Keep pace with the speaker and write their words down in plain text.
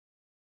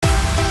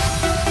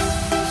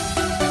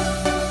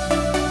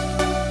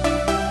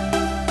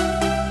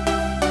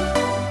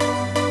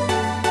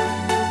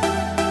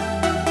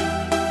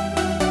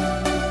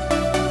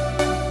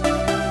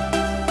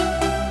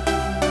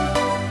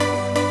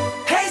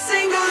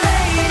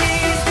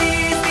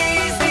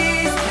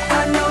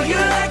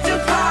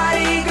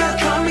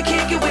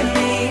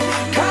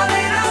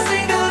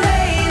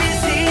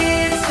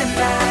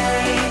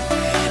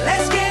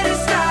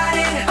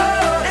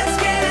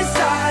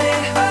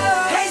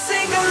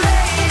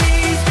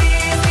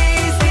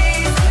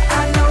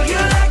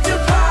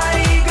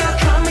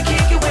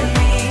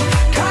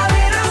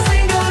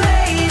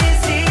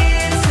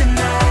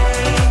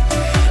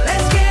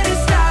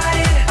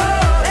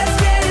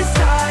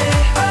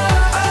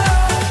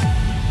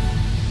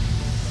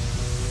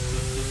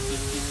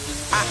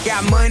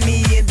Got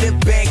money in the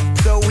bank,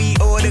 so we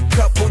order a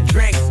couple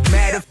drinks.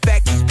 Matter of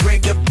fact, just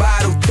bring the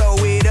bottle, throw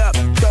it up,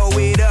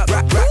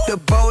 rock the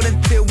boat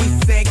until we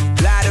sink.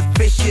 Lot of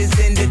fishes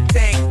in the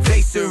tank,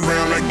 they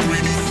surround like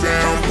 3D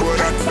sound, but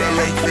I tell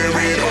them clear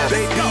it up.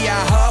 Baby,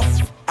 I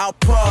huff, I'll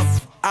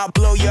puff, I'll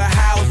blow your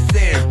house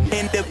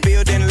in the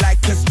building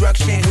like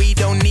construction. We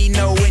don't need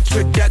no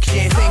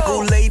introduction.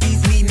 Single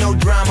ladies need no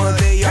drama,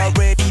 they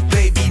already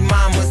baby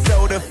mama.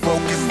 So the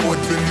focus for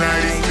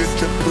tonight is just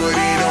to put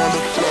it on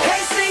the floor.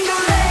 Hey,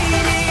 single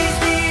ladies,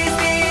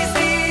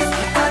 please,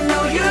 I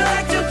know you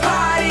like to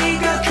party,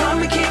 girl,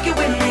 come and kick it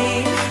with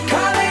me.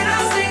 Calling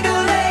all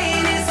single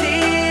ladies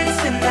here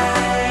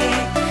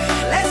tonight.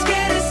 Let's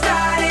get it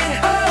started,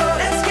 oh,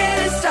 let's get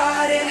it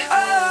started,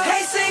 oh.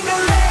 Hey,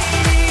 single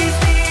ladies,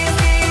 please,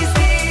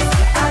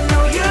 I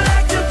know you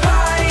like to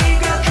party,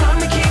 girl,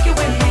 come and kick it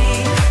with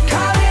me.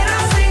 Calling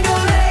all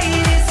single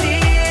ladies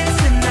here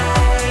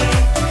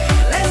tonight.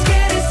 Let's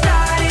get it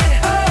started,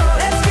 oh,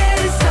 let's get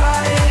it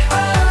started,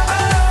 oh,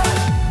 oh.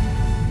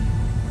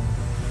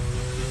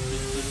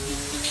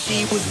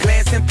 She was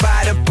glancing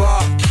by the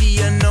bar. She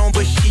unknown,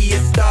 but she a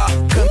star.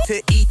 Come to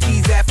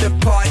ET's after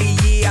party,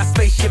 yeah, I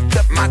spaceshipped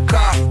up my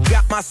car.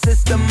 Got my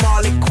system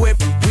all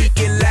equipped, we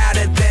get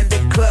louder than the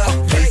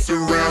club. They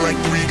surround like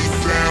 3D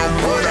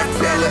sound, but I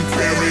tell them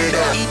tear it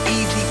up.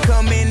 Easy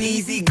come and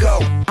easy go,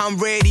 I'm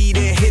ready to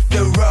hit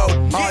the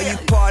road. All you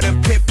part of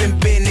pimpin'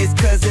 business,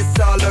 cause it's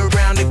all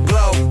around the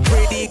globe.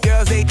 Pretty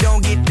girls, they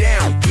don't get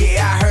down,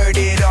 yeah, I heard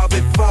it all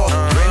before.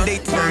 When they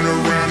turn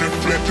around and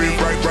flip it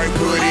right,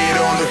 put it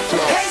on the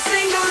floor. Hey,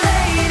 single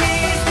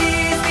ladies,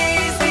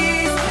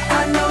 please,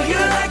 I know you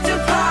like to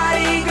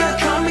party, girl,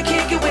 come and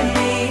kick it with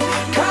me.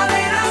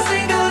 Calling all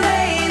single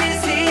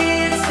ladies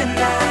here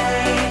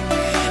tonight.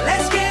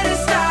 Let's get it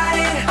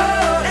started,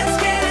 oh, let's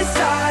get it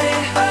started,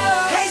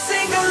 oh. Hey,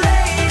 single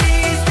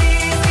ladies,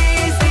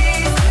 please,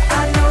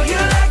 I know you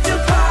like to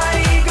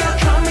party, girl,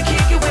 come and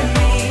kick it with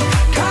me.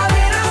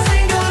 Calling all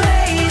single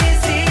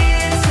ladies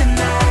here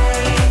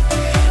tonight.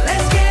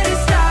 Let's get it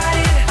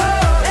started,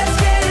 oh, let's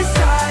get it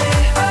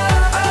started,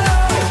 oh,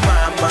 oh. If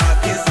my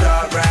mark is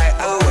all right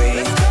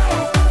away,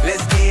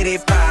 let's get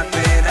it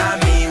poppin', I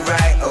mean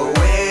right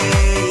away.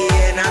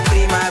 And I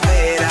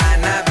primavera,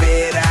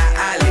 Navera,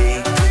 Ali.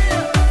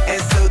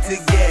 And so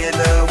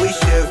together we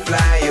should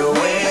fly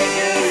away.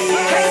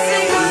 Hey,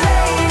 single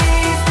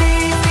ladies,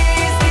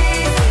 please,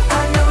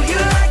 I know you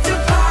like to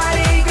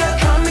party, girl,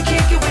 come and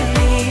kick it with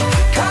me.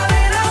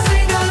 Calling all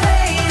single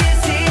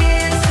ladies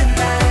here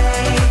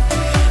tonight.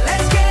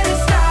 Let's get it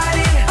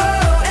started,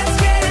 oh, let's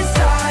get it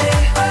started,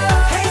 oh.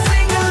 Hey,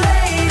 single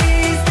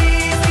ladies,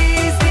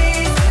 please,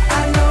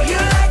 I know you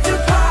like to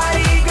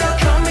party, girl,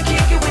 come and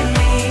kick it with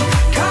me.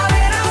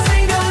 Calling all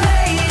single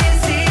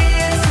ladies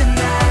here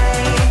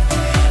tonight.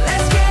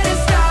 Let's get it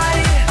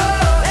started,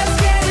 oh, let's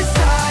get it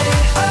started,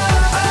 oh,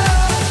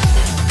 oh.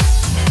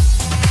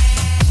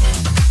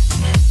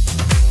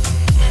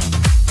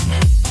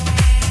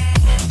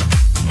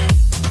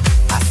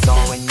 I saw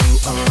when you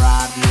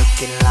arrived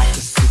looking like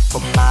a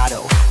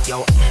supermodel.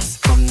 Your ass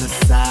from the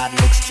side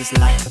looks just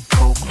like a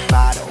Coke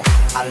bottle.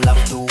 I love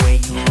the way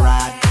you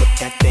ride, put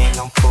that thing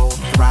on full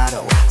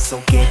throttle.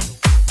 So get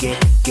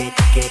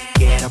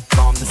up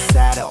on the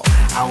saddle.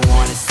 I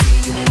wanna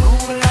see you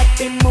move like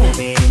they move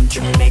it in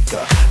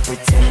Jamaica.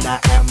 Pretend I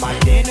am my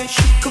dinner,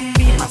 she could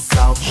be my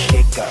salt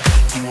shaker.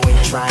 You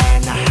ain't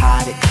trying to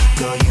hide it,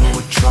 girl, you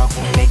a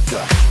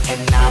troublemaker.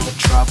 And I'm a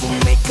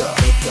troublemaker,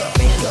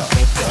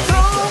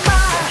 Throw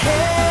my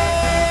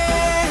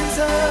hands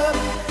up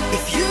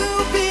if you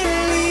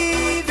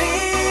believe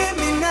in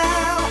me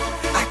now.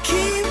 I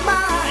keep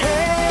my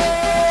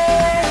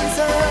hands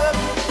up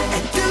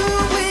and do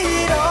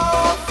it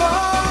all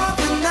for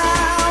the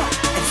now.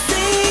 And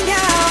sing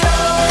out,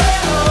 oh,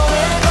 oh,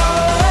 oh,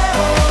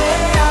 oh,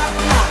 yeah,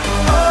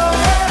 oh,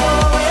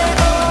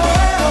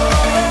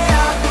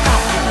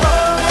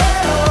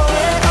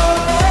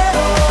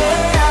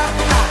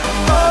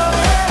 oh,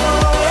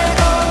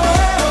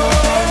 oh,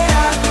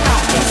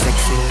 Hey,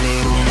 sexy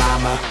little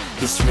mama,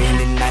 it's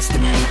really nice to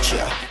meet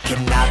ya.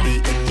 Can I be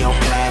in your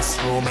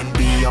classroom and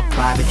be your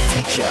private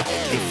teacher?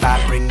 If I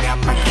bring out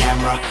my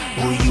camera,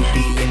 will you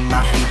be in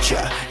my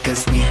feature?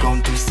 Cause we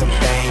gon' do some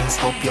things,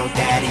 hope your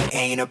daddy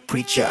ain't a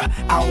preacher.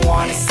 I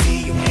wanna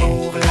see you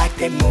move like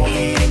they move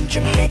it in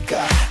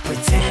Jamaica.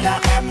 Pretend I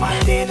am my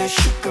dinner,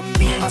 you can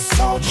be my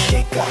salt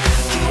shaker.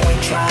 You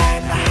ain't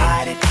trying to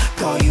hide it,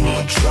 girl, you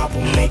a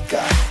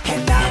troublemaker.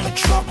 And I'm a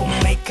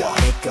troublemaker,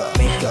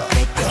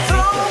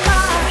 Throw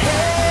my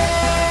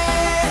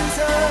hands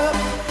up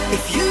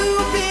if you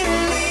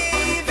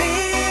believe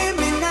in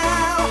me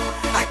now.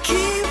 I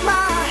keep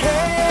my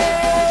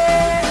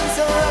hands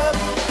up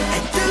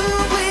and do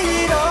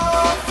it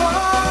all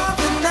for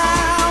the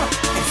now.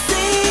 And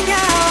sing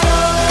out,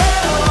 oh,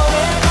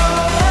 oh,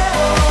 oh,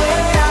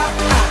 yeah,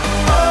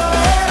 oh,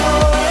 oh,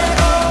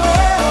 oh,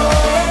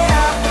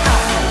 yeah,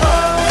 oh,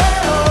 oh,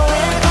 oh,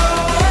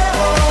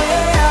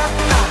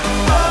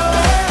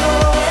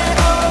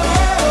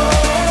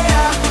 yeah.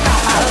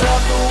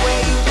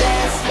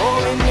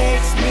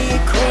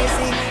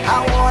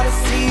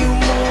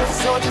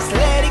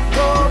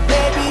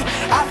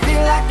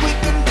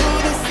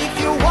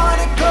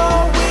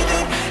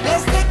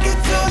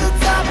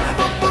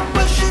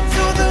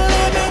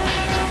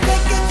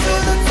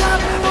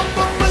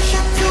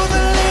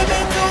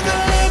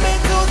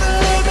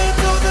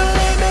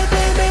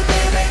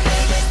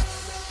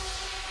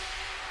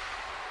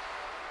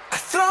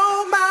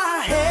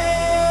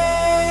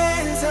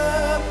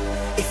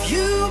 If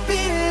you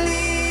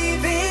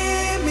believe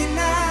in me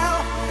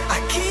now, I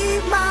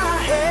keep my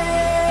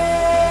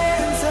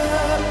hands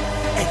up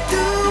and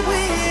do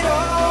it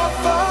all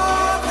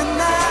for the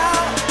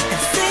now and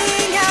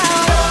sing out.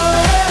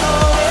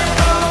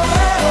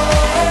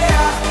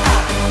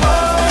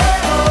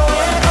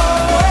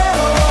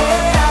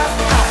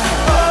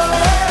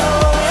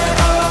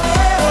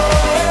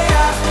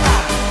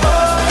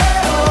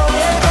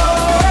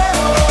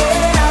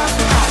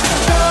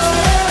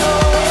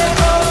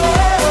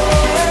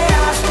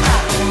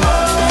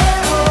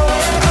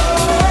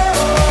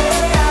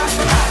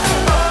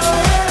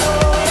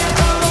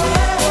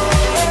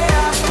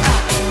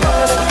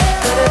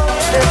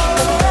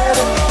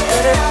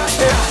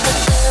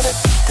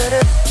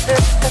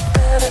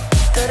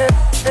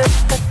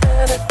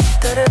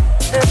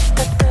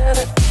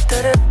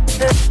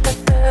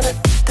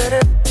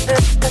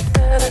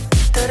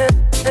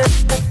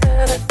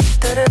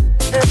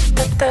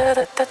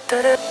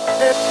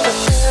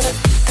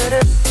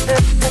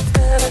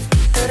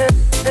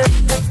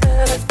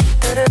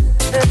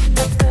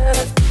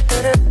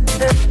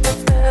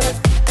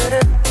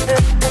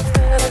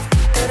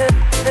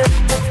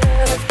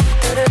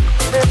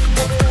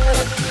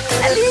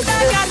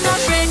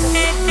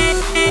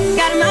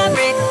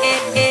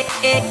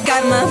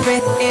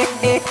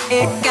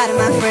 Got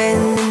my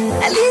friend.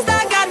 At least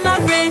I got my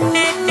friend.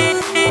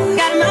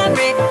 Got my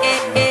friend.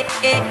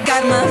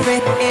 Got my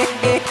friend.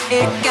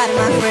 Got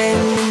my friend.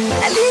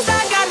 At least I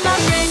got my friend.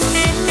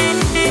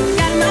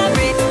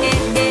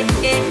 Got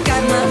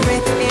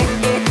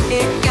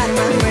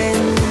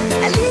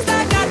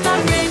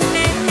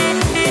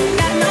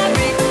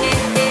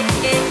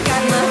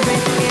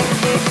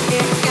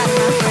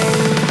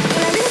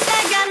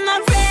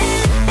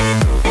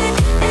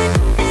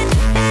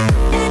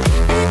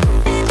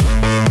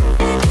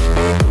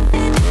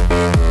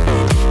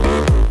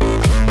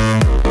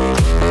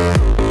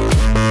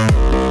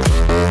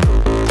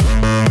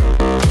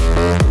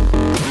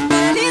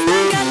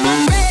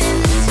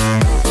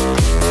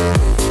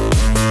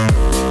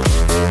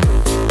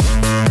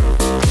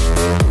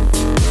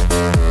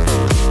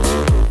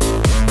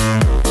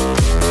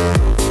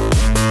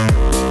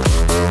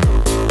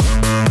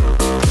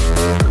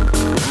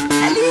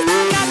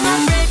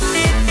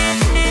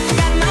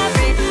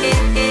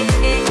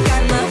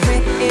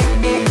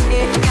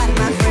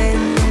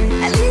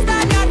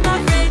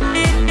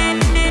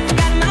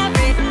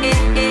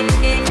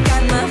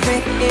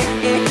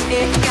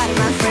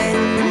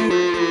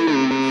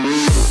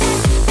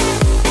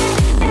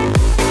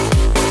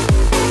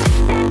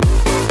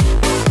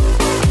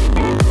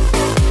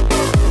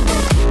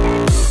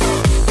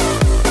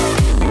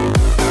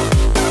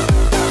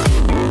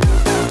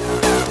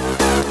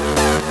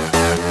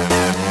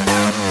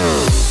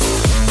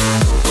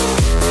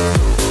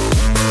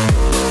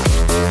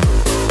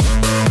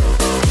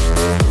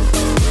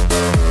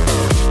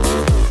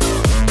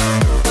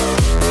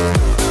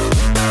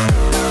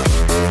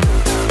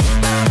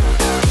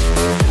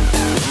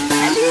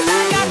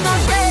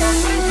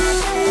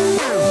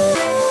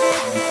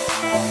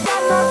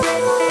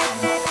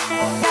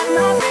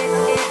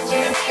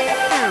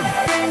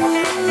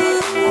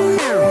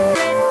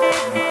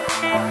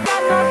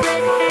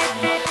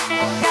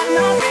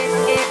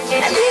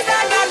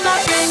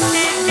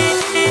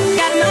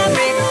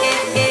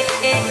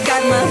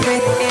my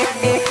friend.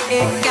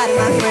 Got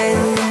my friend.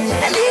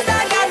 At least I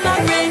got my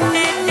friend.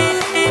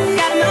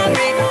 Got my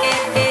friend.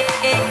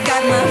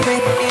 Got my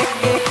friend.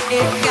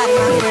 Got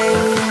my friend.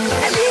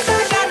 At least I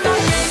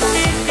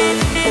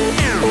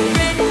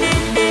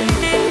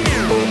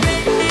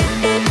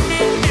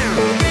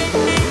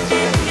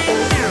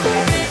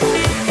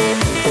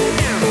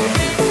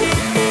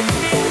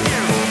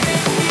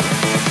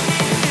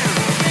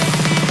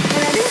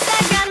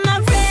got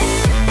my friend.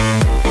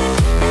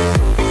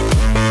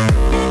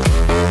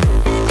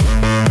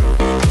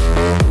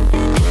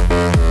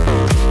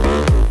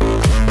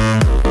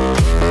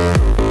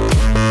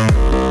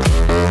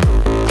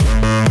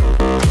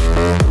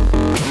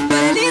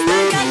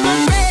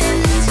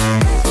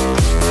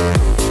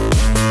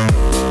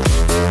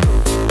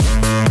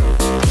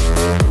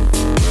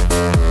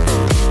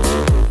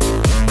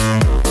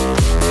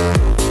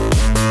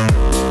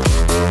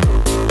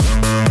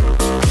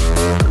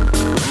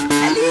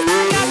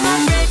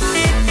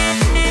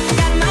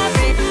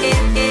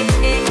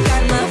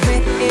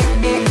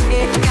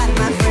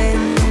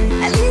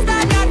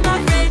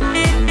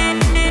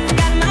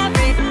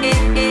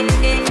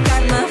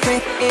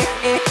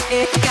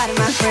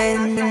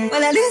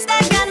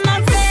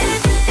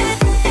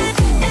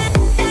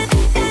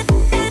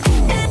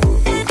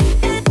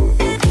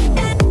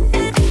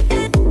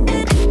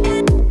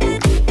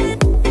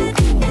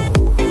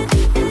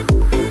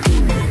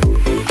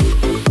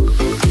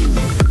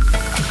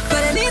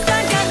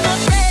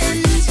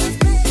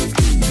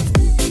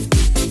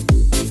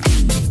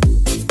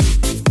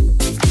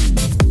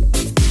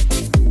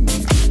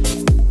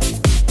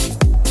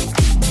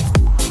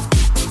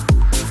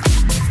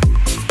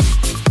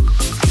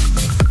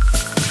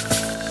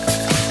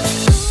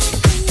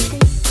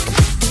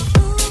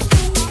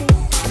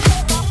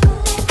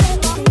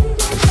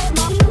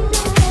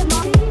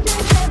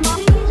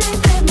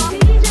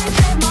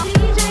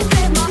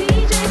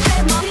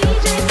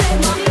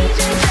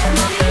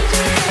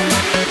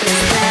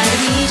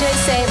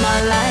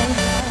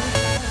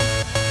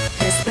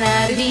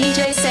 Now the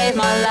DJ saved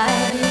my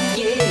life,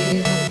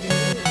 yeah.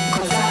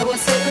 Cause I was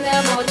sitting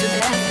there bored to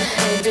death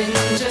and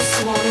didn't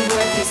just want to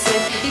work. He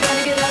said, you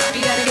gotta get up,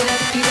 you gotta get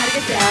up, you gotta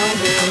get down.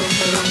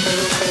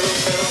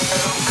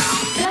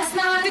 Last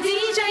night the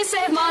DJ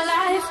saved my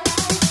life.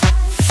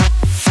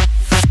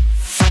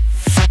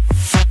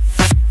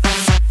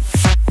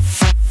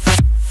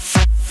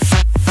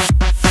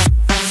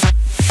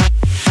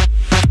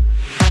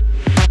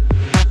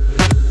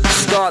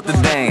 Start the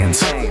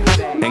dance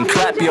and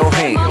clap your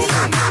hands.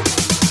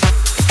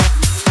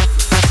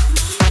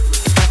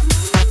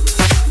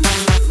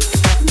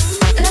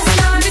 Last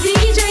night the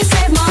DJ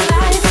saved my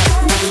life.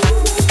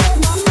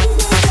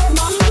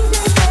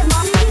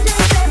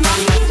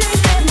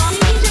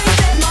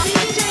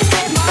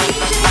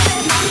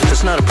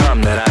 That's not a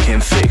problem that I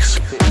can fix,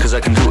 cause I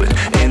can do it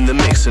in the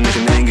mix. And if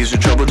your man gives you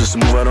trouble, just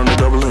move out on the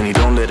double and you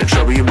don't let it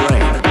trouble your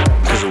brain.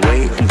 Cause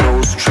away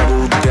goes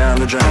trouble down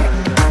the drain.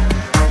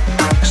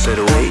 Said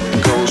away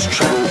goes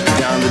trouble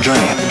down the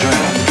drain,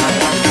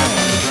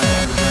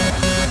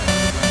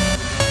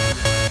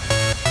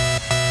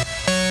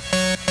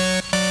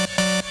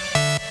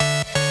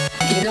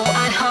 You know,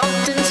 I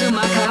hopped into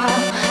my car,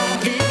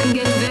 didn't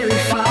get very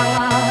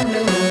far,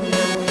 no.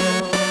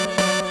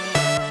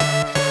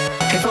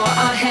 Before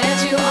I had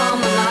you on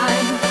my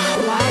mind,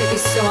 why be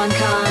so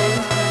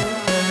unkind?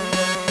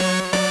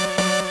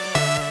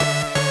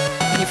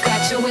 You've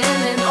got your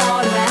women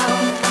all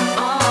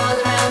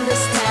around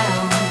this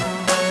town.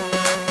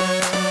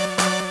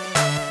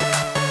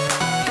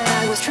 But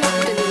I was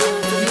trapped in the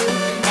world of you,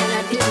 and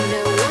I didn't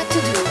know what to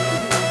do.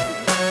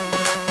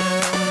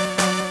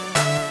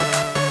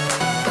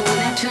 But when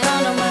I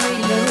turned on my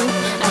radio,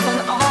 I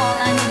found all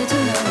I needed to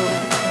know.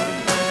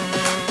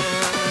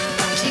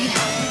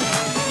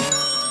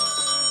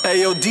 Hey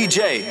yo DJ,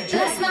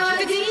 Last night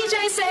the DJ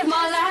saved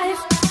my life.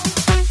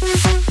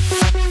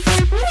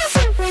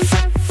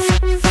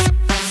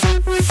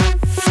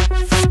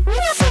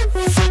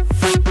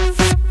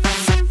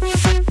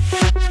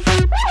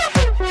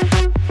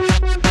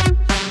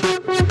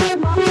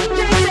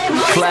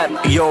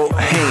 clap your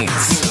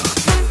hands.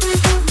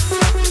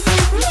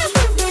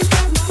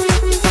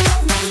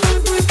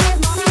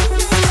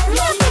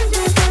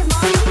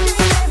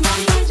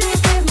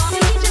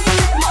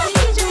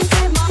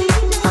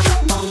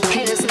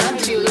 Hey, listen up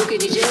to your local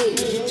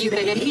DJ. You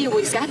better hear what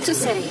he's got to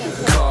say.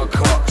 Carl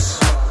Cox,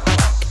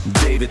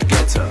 David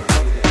Guetta,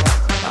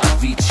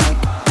 Avicii,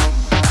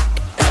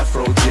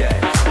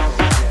 Afrojack,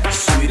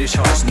 Swedish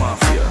House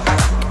Mafia,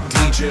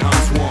 DJ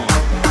Antoine,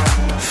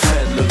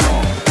 Fed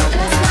Levon,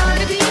 Last night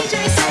the DJ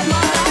saved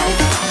my life.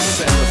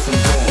 Sander van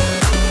Doorn,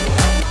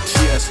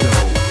 Tiesto,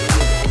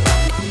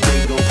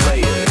 Bingo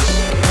Players,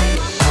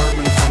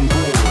 Herman van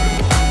Buren,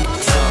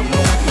 Tom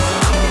Nova.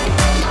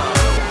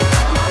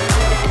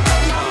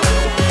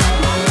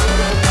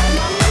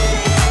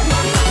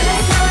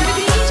 Last night the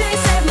DJ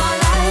saved my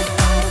life.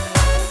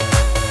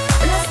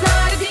 Last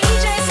night the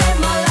DJ saved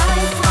my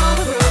life from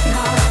a broken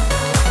heart.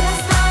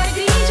 Last night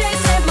the DJ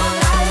saved my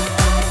life.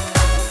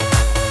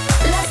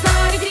 Last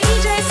night the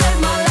DJ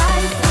saved my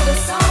life with a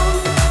song.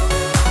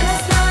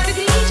 Last night the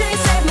DJ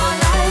saved my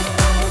life.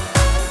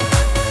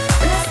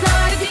 Last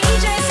night the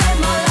DJ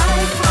saved my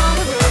life from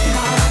a broken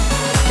heart.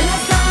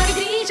 Last night the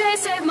DJ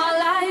saved my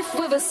life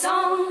with a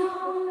song.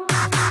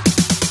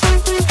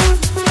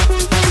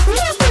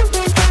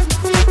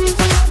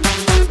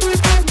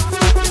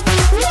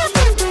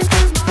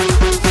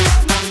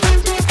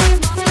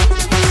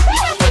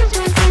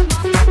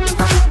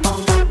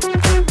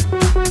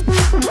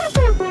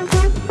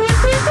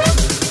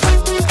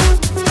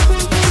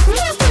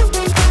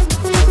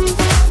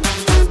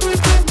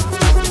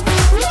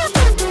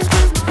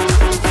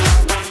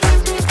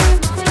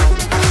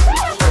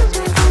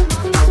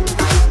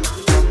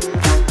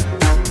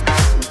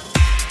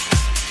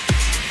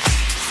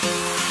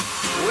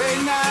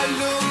 When I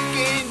look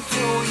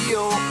into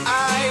your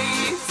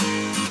eyes,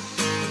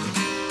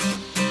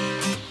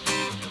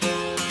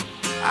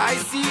 I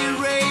see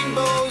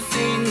rainbows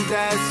in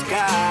the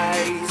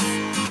skies.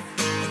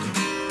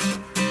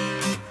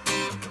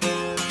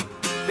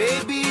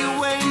 Baby,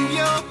 when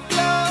you're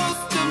close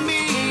to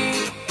me,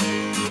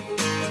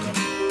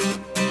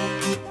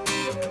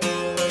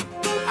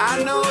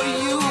 I know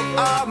you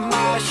are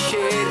my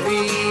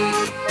Sherry.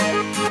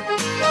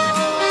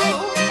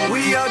 Oh,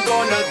 we are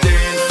gonna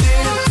dance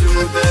into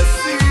the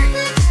sea.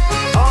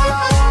 All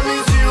I want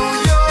is you,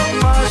 you're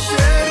my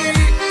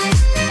Sherry.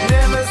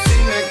 Never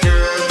seen a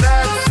girl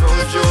that's so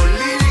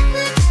jolie.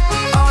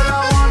 All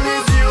I want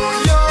is you,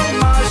 you're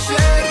my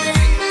Sherry.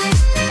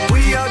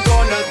 We are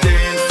gonna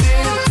dance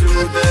into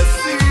the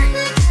sea.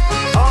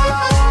 All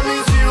I want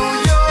is you,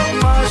 you're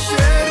my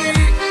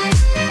Sherry.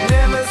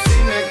 Never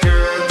seen a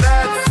girl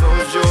that's so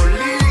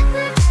jolie.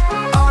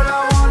 All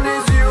I want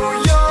is you,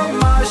 you're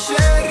my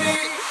Sherry.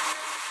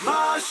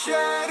 My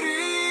Sherry.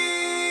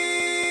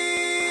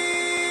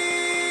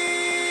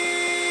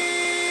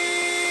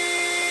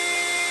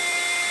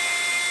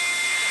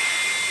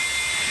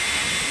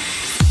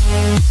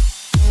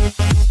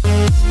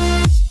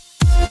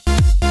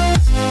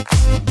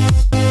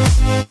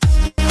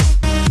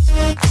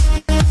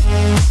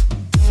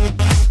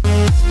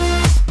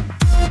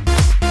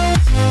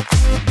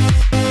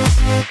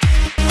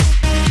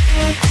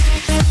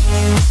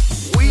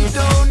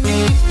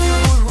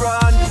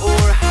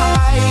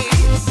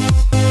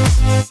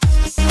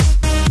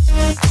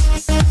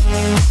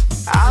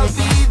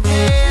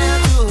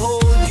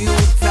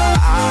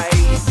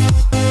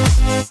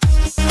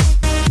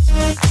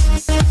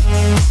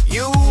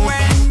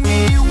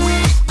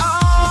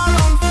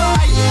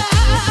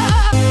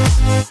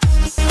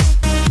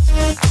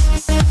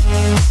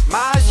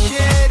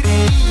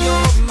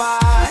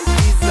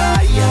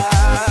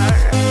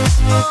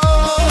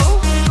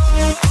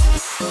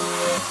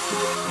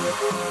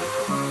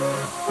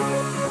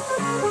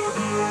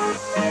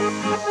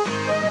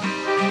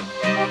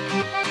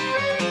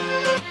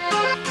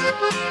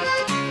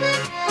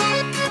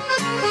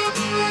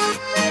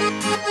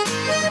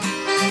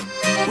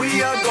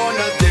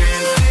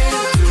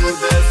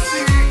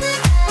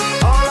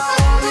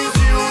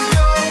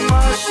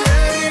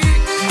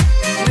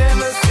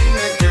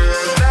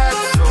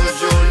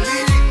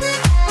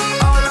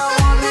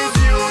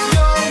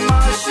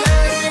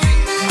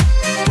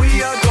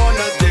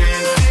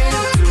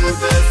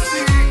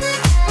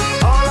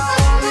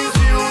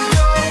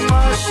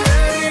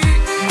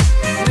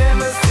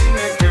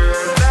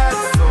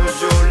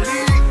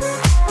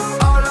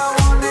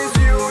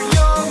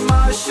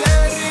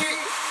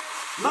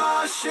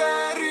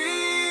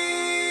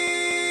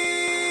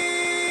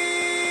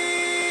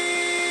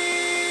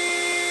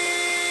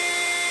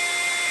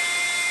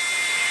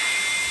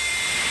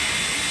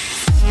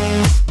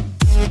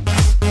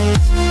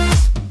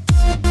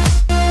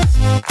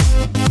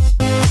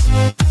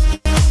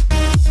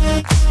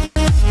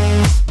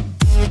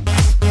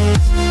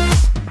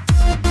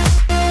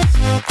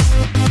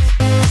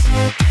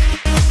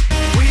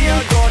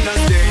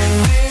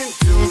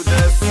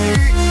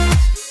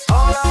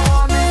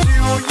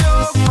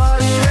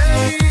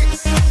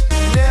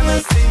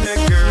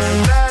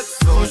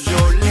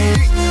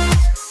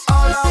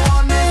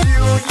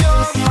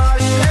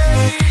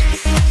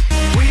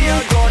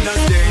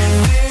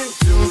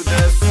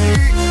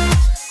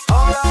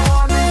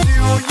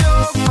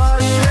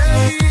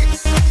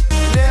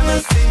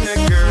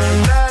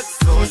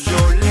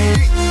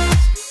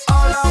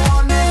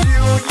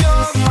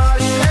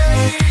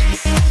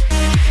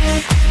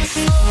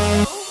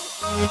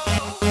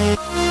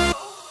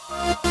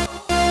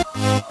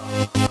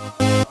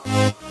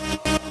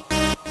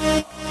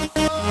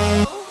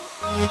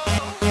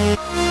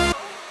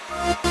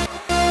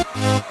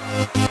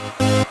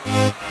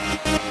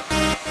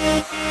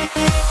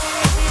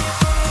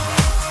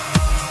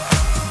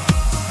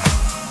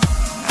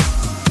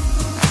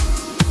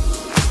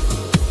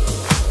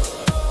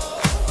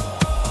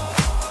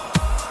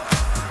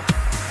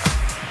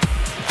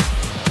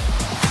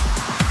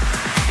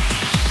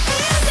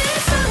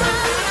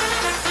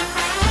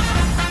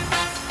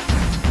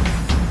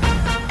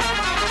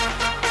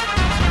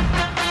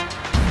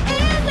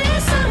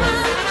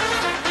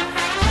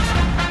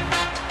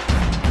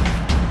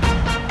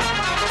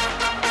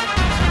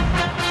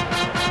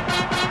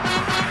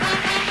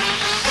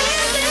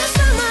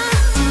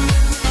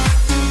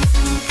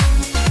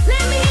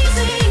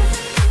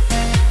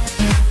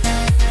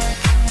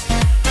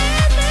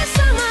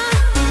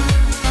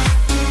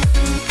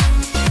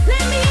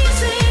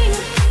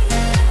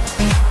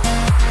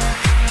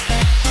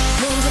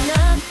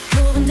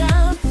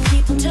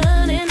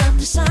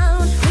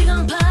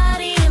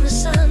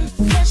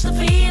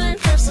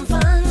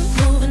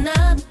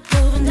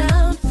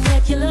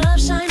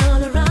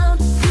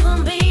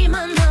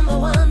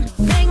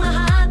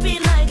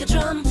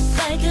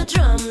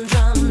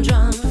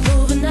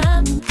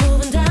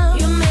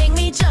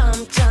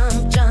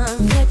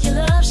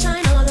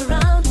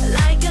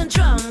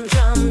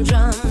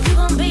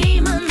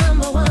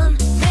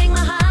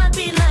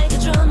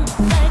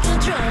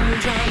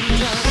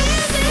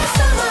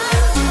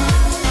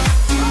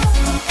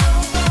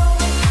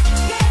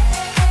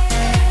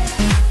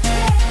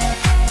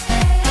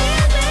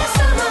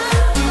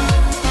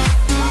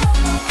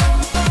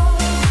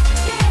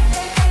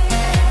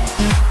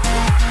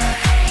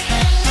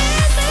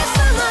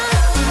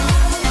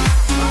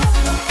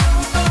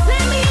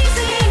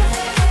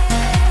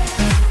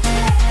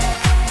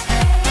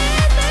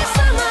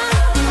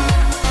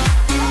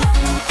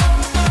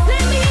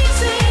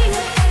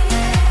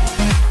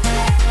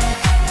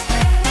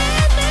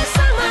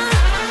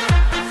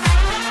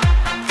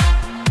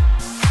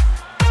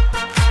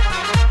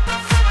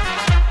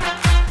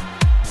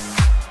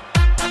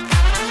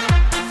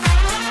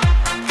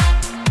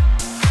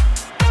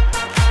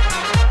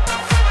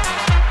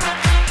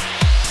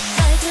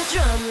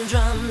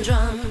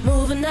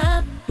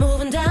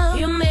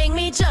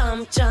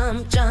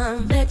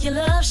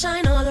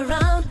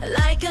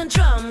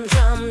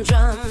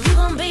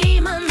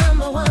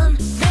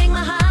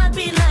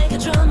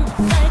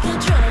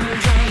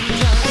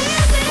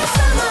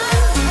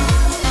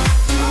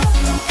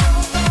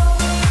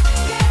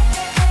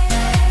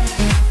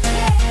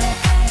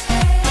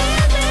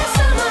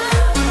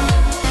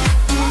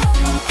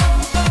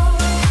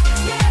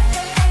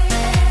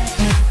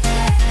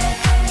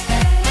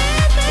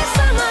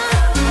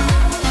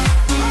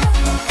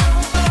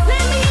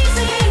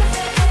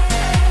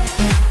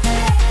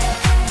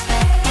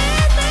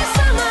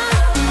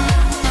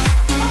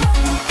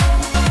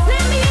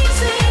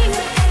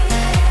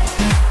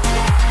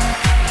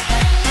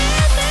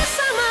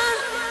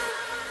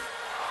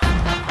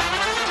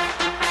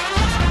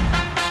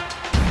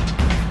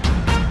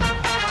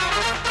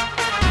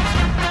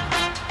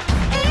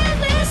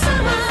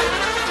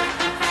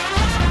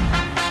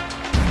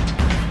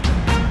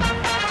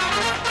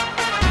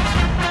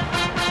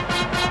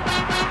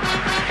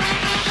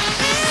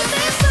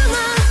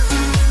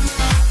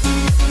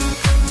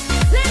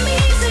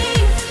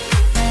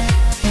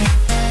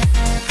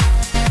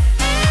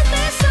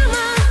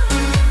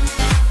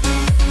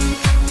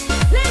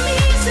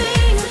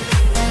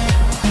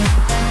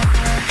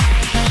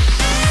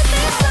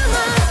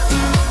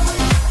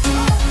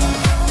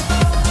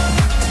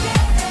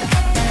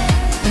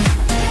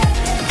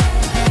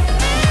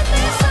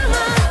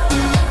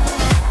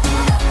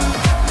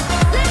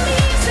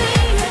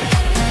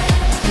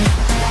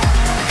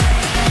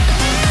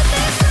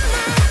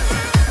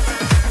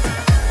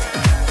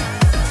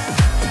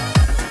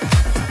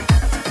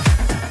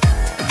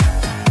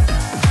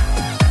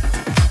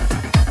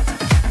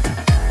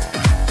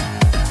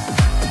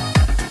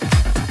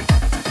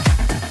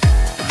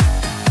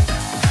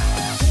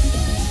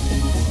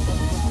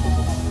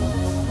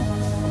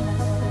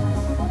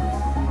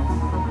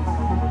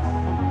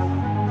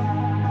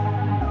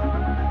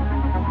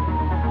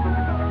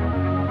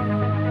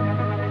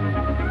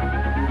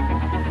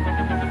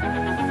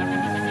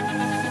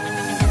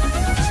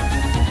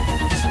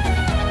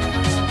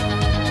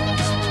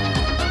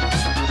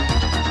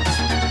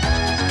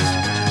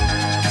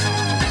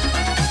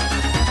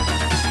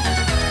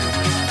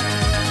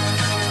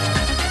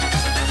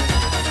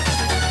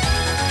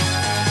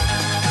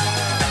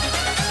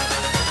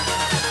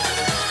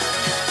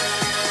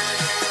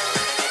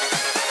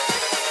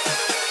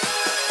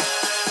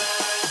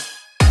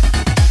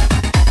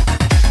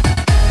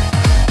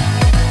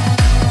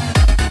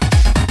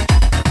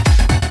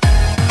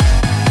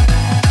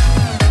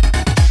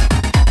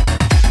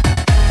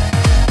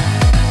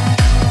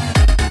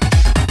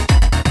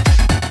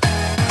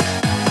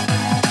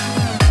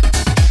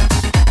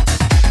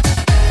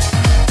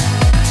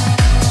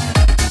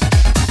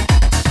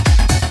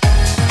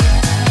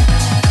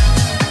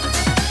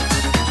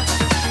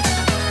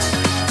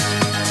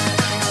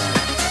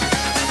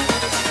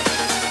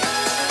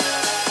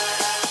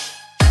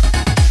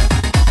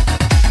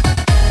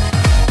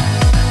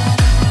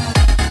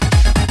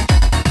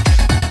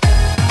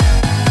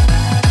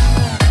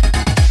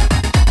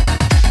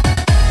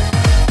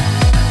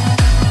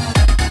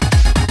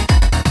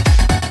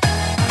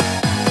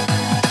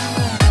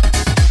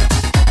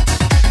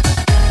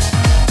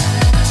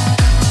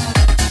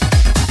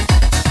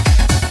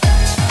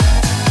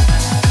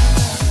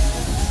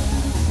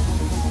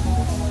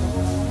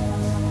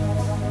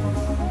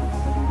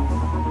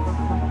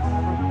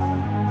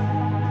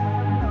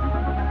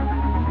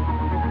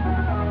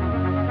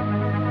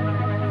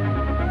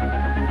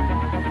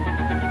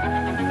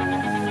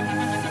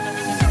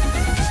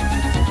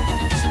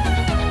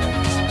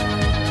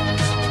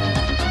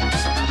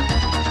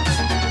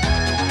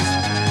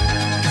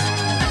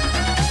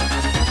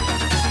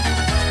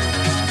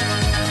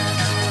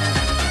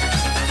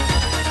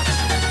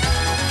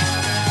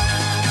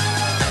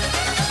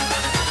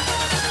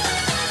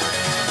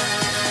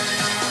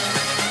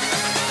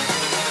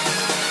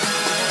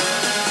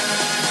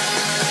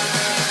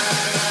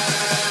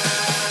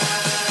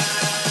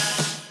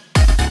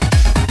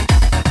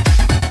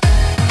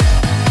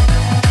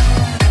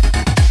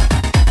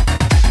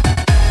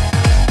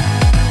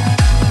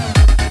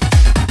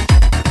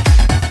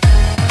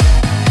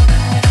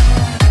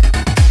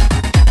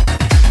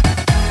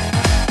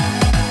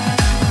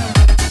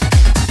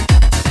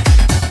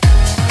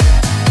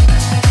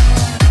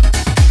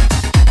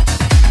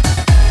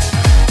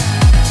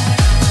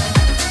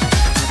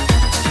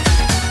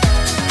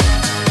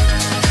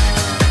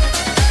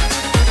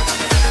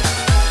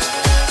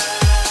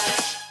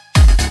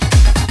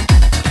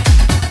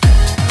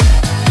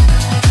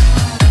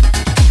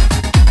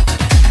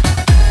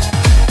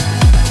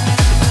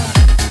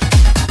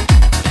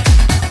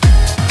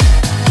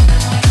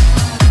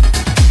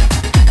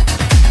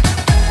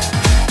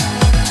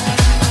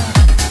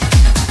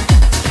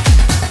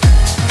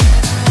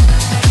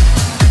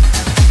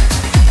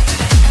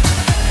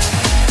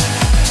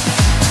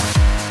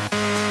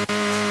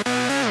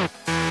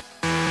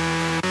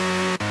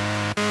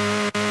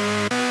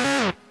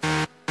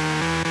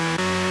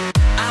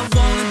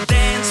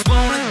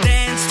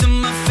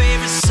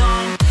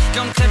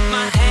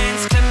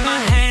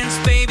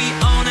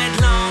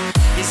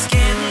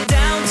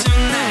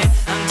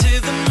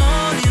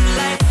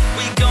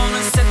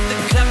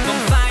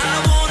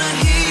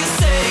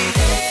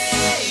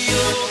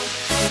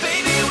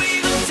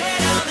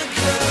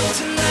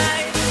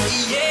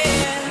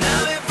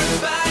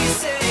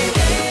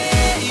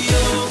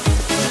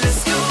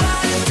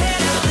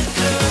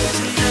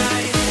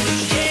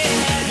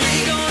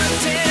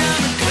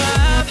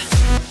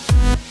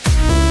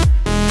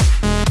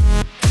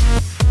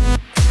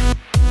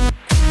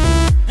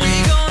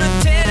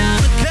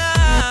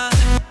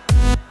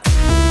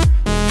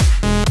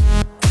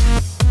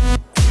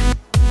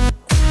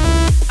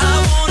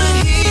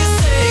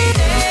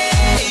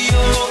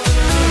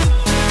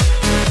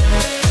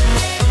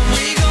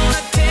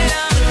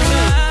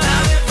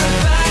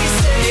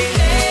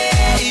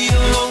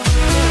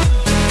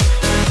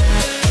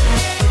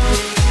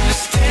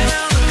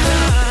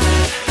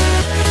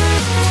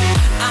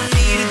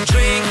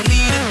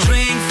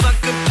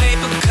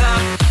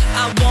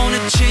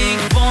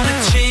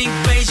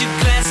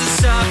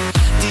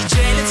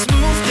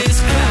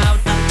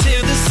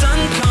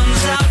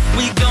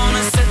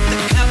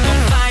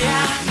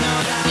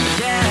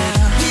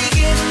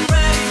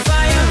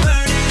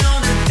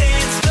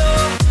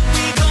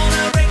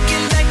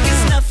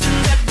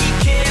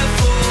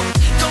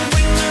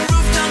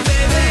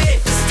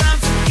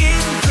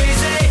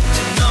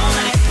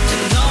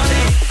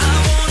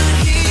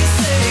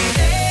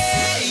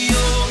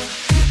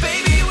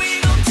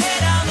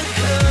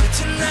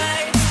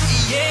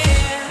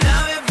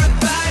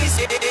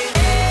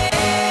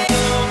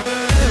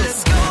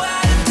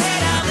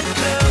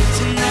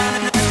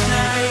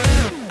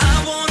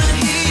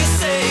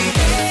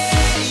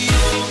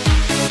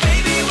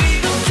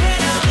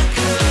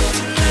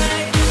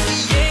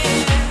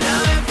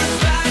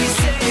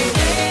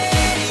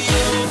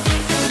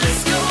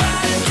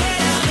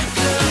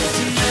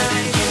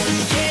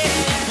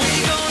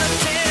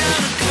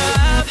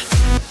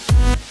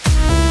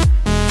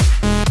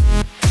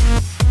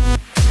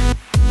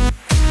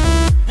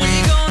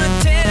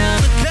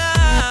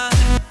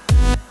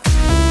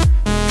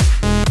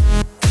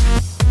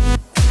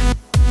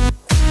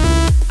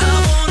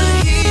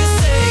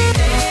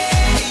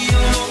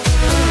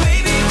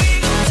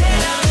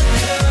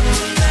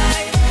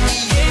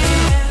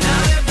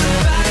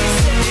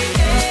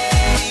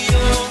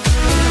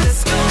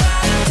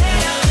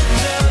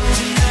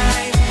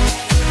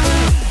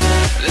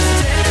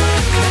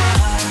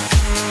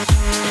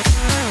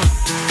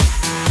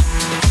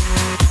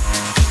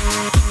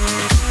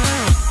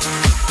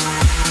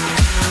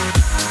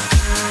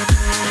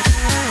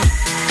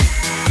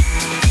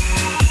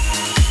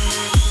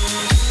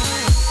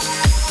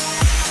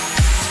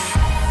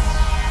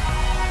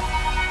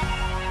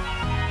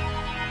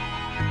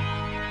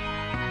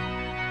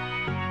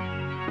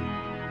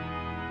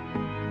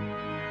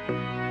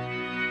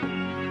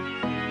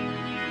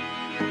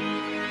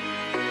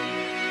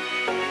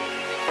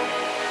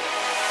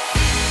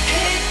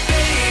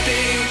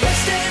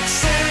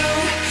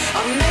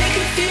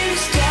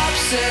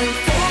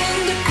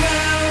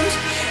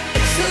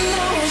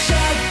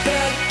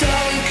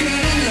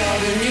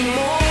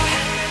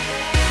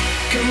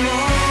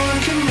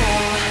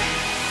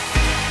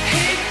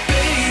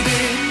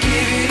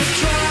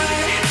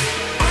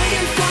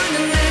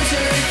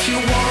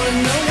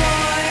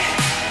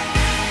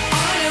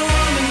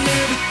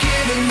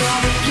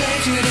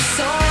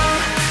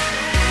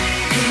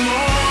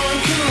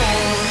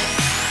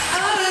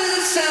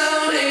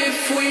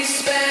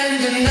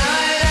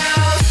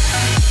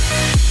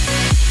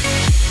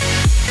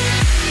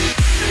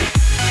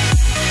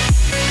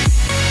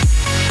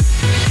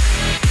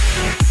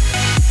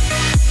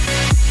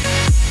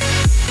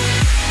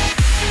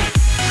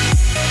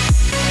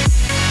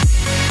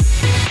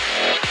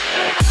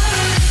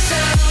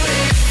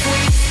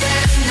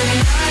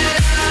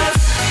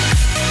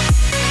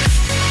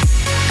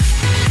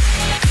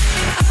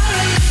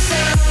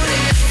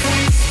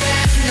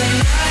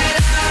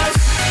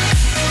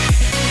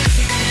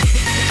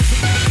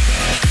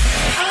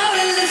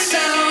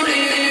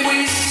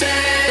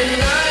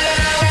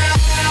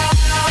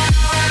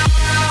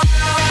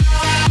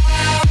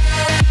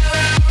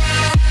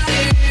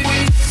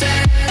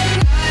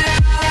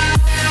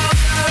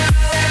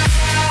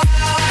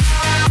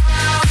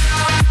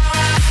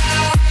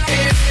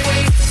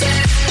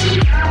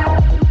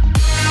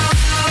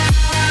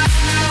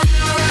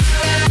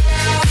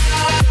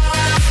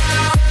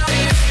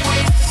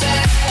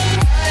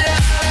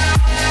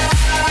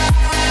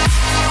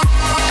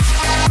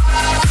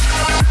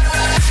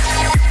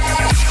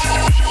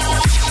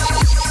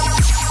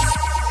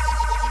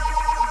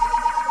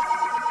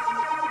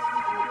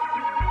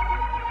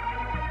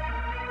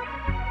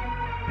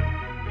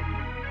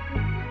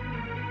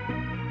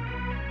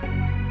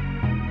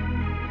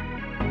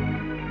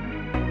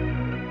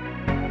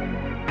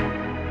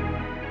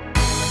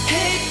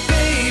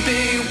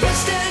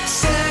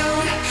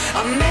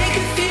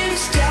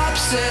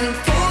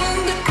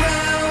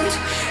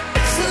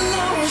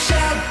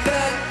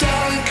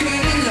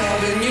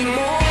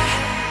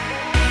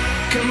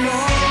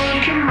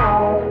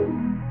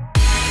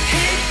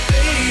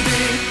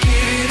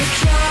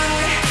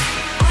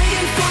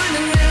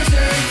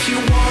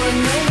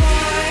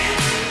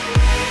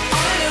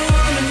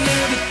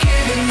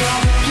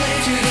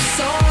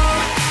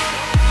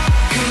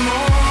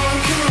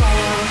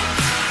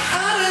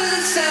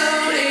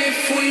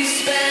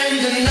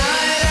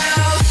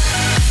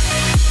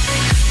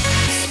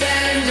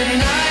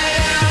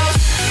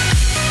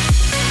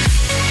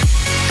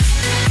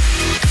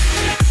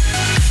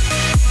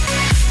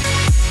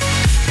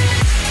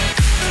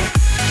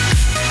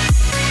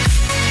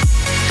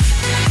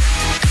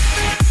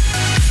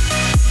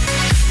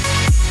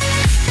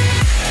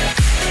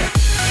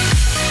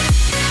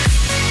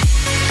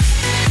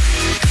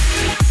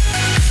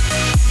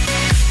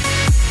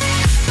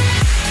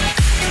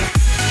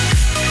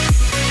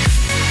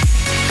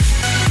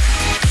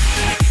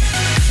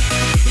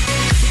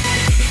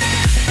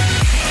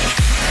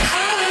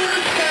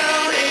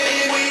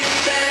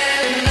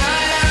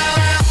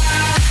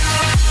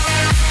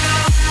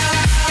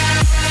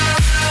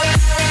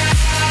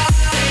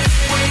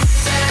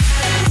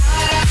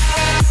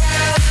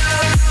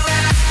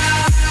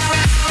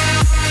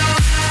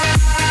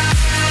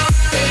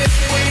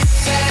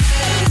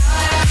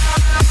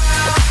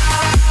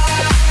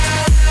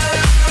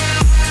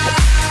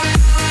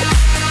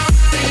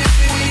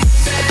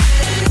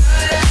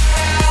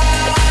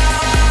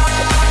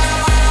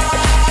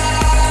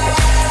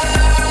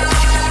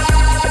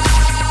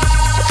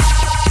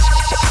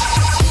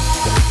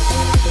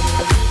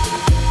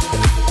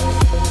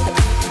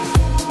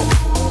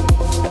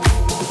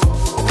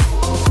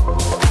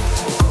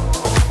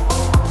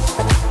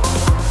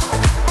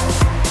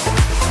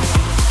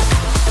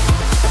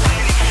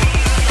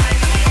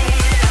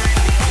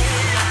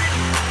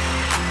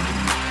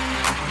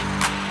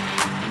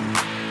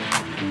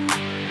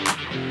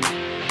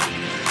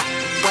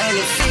 When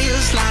it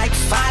feels like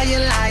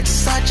firelight,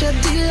 such a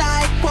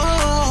delight.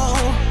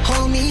 Whoa,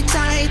 hold me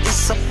tight,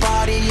 it's a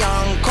party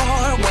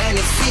encore. When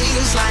it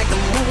feels like the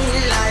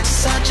moonlight,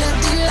 such a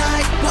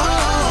delight.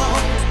 Whoa,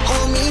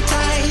 hold me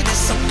tight,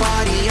 it's a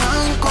party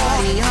encore.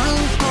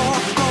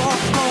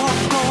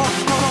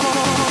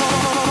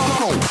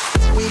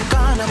 We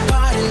gonna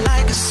party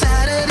like a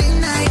Saturday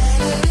night.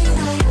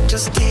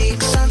 Just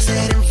take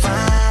sunset and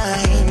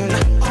fine.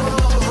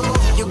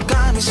 You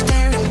got me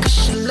staring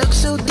 'cause you look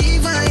so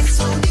divine.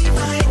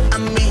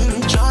 I'm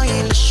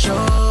enjoying the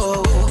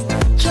show.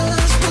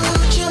 Just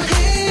put your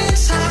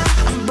hands high,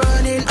 I'm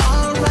burning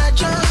alright.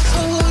 Just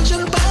hold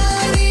your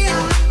body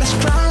up, let's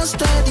cross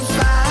the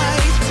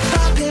divide.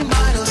 Popping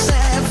bottles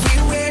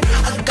everywhere,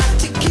 I got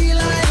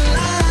tequila and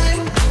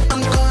lime.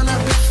 I'm gonna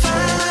be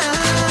fine.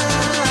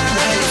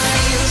 When it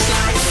feels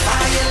like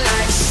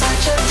firelight,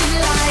 such a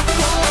delight.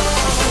 Whoa,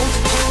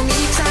 hold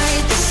me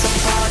tight, it's a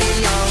party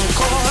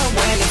encore.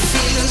 When it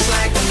feels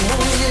like the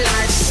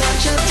moonlight,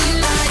 such a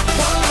delight.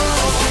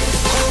 Whoa,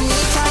 hold me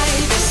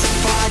tight, it's a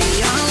party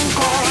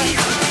encore.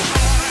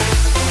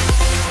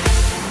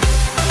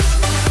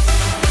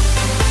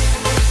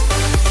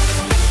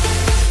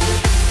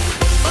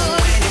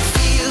 When it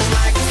feels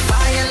like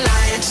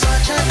firelight,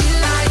 such a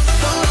delight.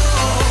 Whoa,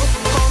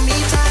 hold me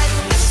tight,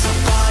 it's a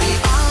party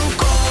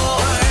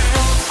encore.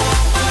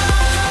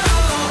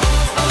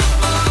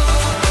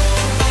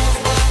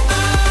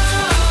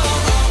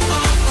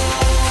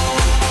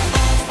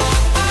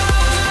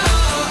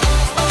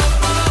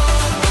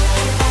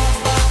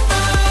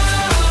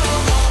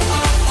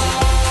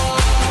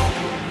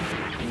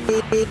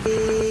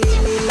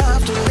 We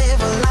love to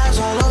live our lives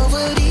all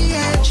over the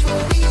edge.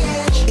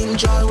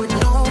 Enjoy with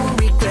no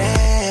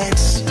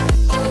regrets.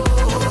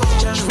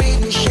 Just read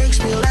me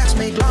Shakespeare, let's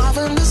make love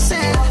in the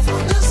sand.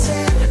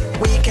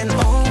 We can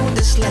own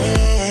this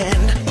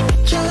land.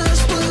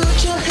 Just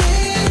put your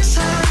hands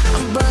high,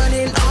 I'm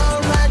burning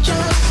alright.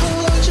 Just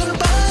hold your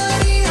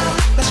body up,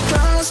 let's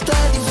cross the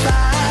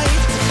divide.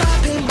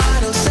 Popping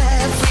bottles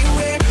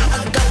everywhere, I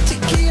got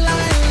tequila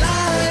and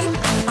lime.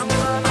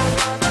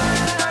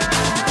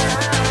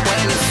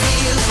 When it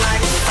feels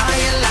like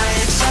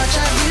firelight, such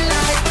a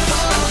delight.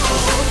 Whoa,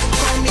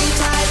 hold me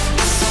tight,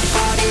 it's a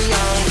party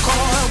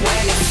encore.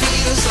 When it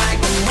feels like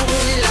the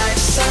moonlight,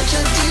 such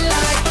a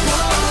delight.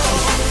 Whoa,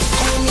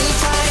 hold me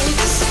tight,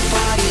 it's a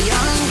party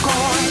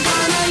encore. I'm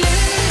gonna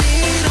let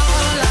it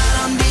all out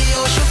on the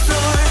ocean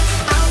floor.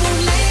 I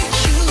won't let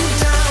you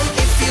down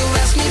if you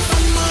ask me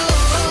for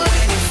more.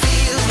 When it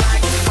feels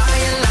like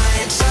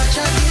firelight, such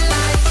a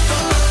delight.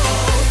 Whoa,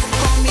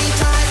 hold me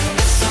tight,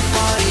 it's a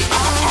party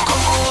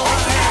encore.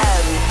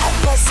 I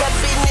bust up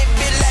in it,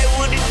 be like,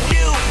 what it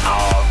do?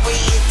 All the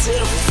way to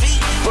the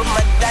feet, but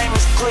my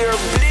diamonds clear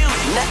blue.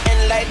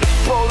 Nothing like the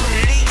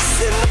police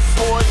in the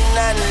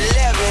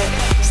 4911.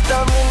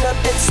 Stumbling up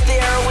that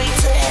stairway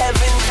to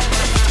heaven.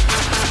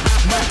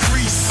 My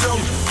crease so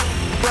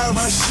brown,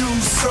 my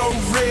shoes so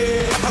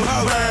red, my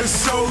ride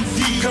so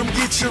deep. Come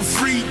get your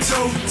free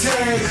toe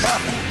tag.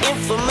 In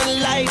for my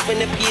life,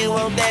 and if you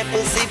want that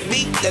pussy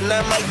beat, then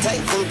I might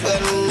take some for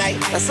the night.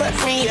 Now suck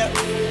me up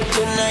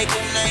tonight.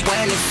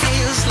 When it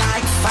feels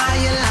like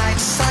firelight,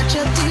 such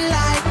a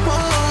delight. Whoa,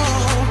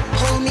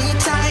 hold me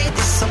tight,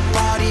 it's a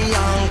party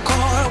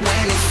encore.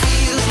 When it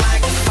feels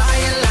like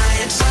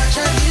firelight, such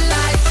a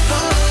delight.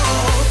 Whoa,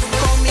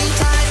 hold me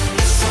tight,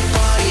 it's a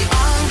party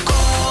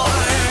encore.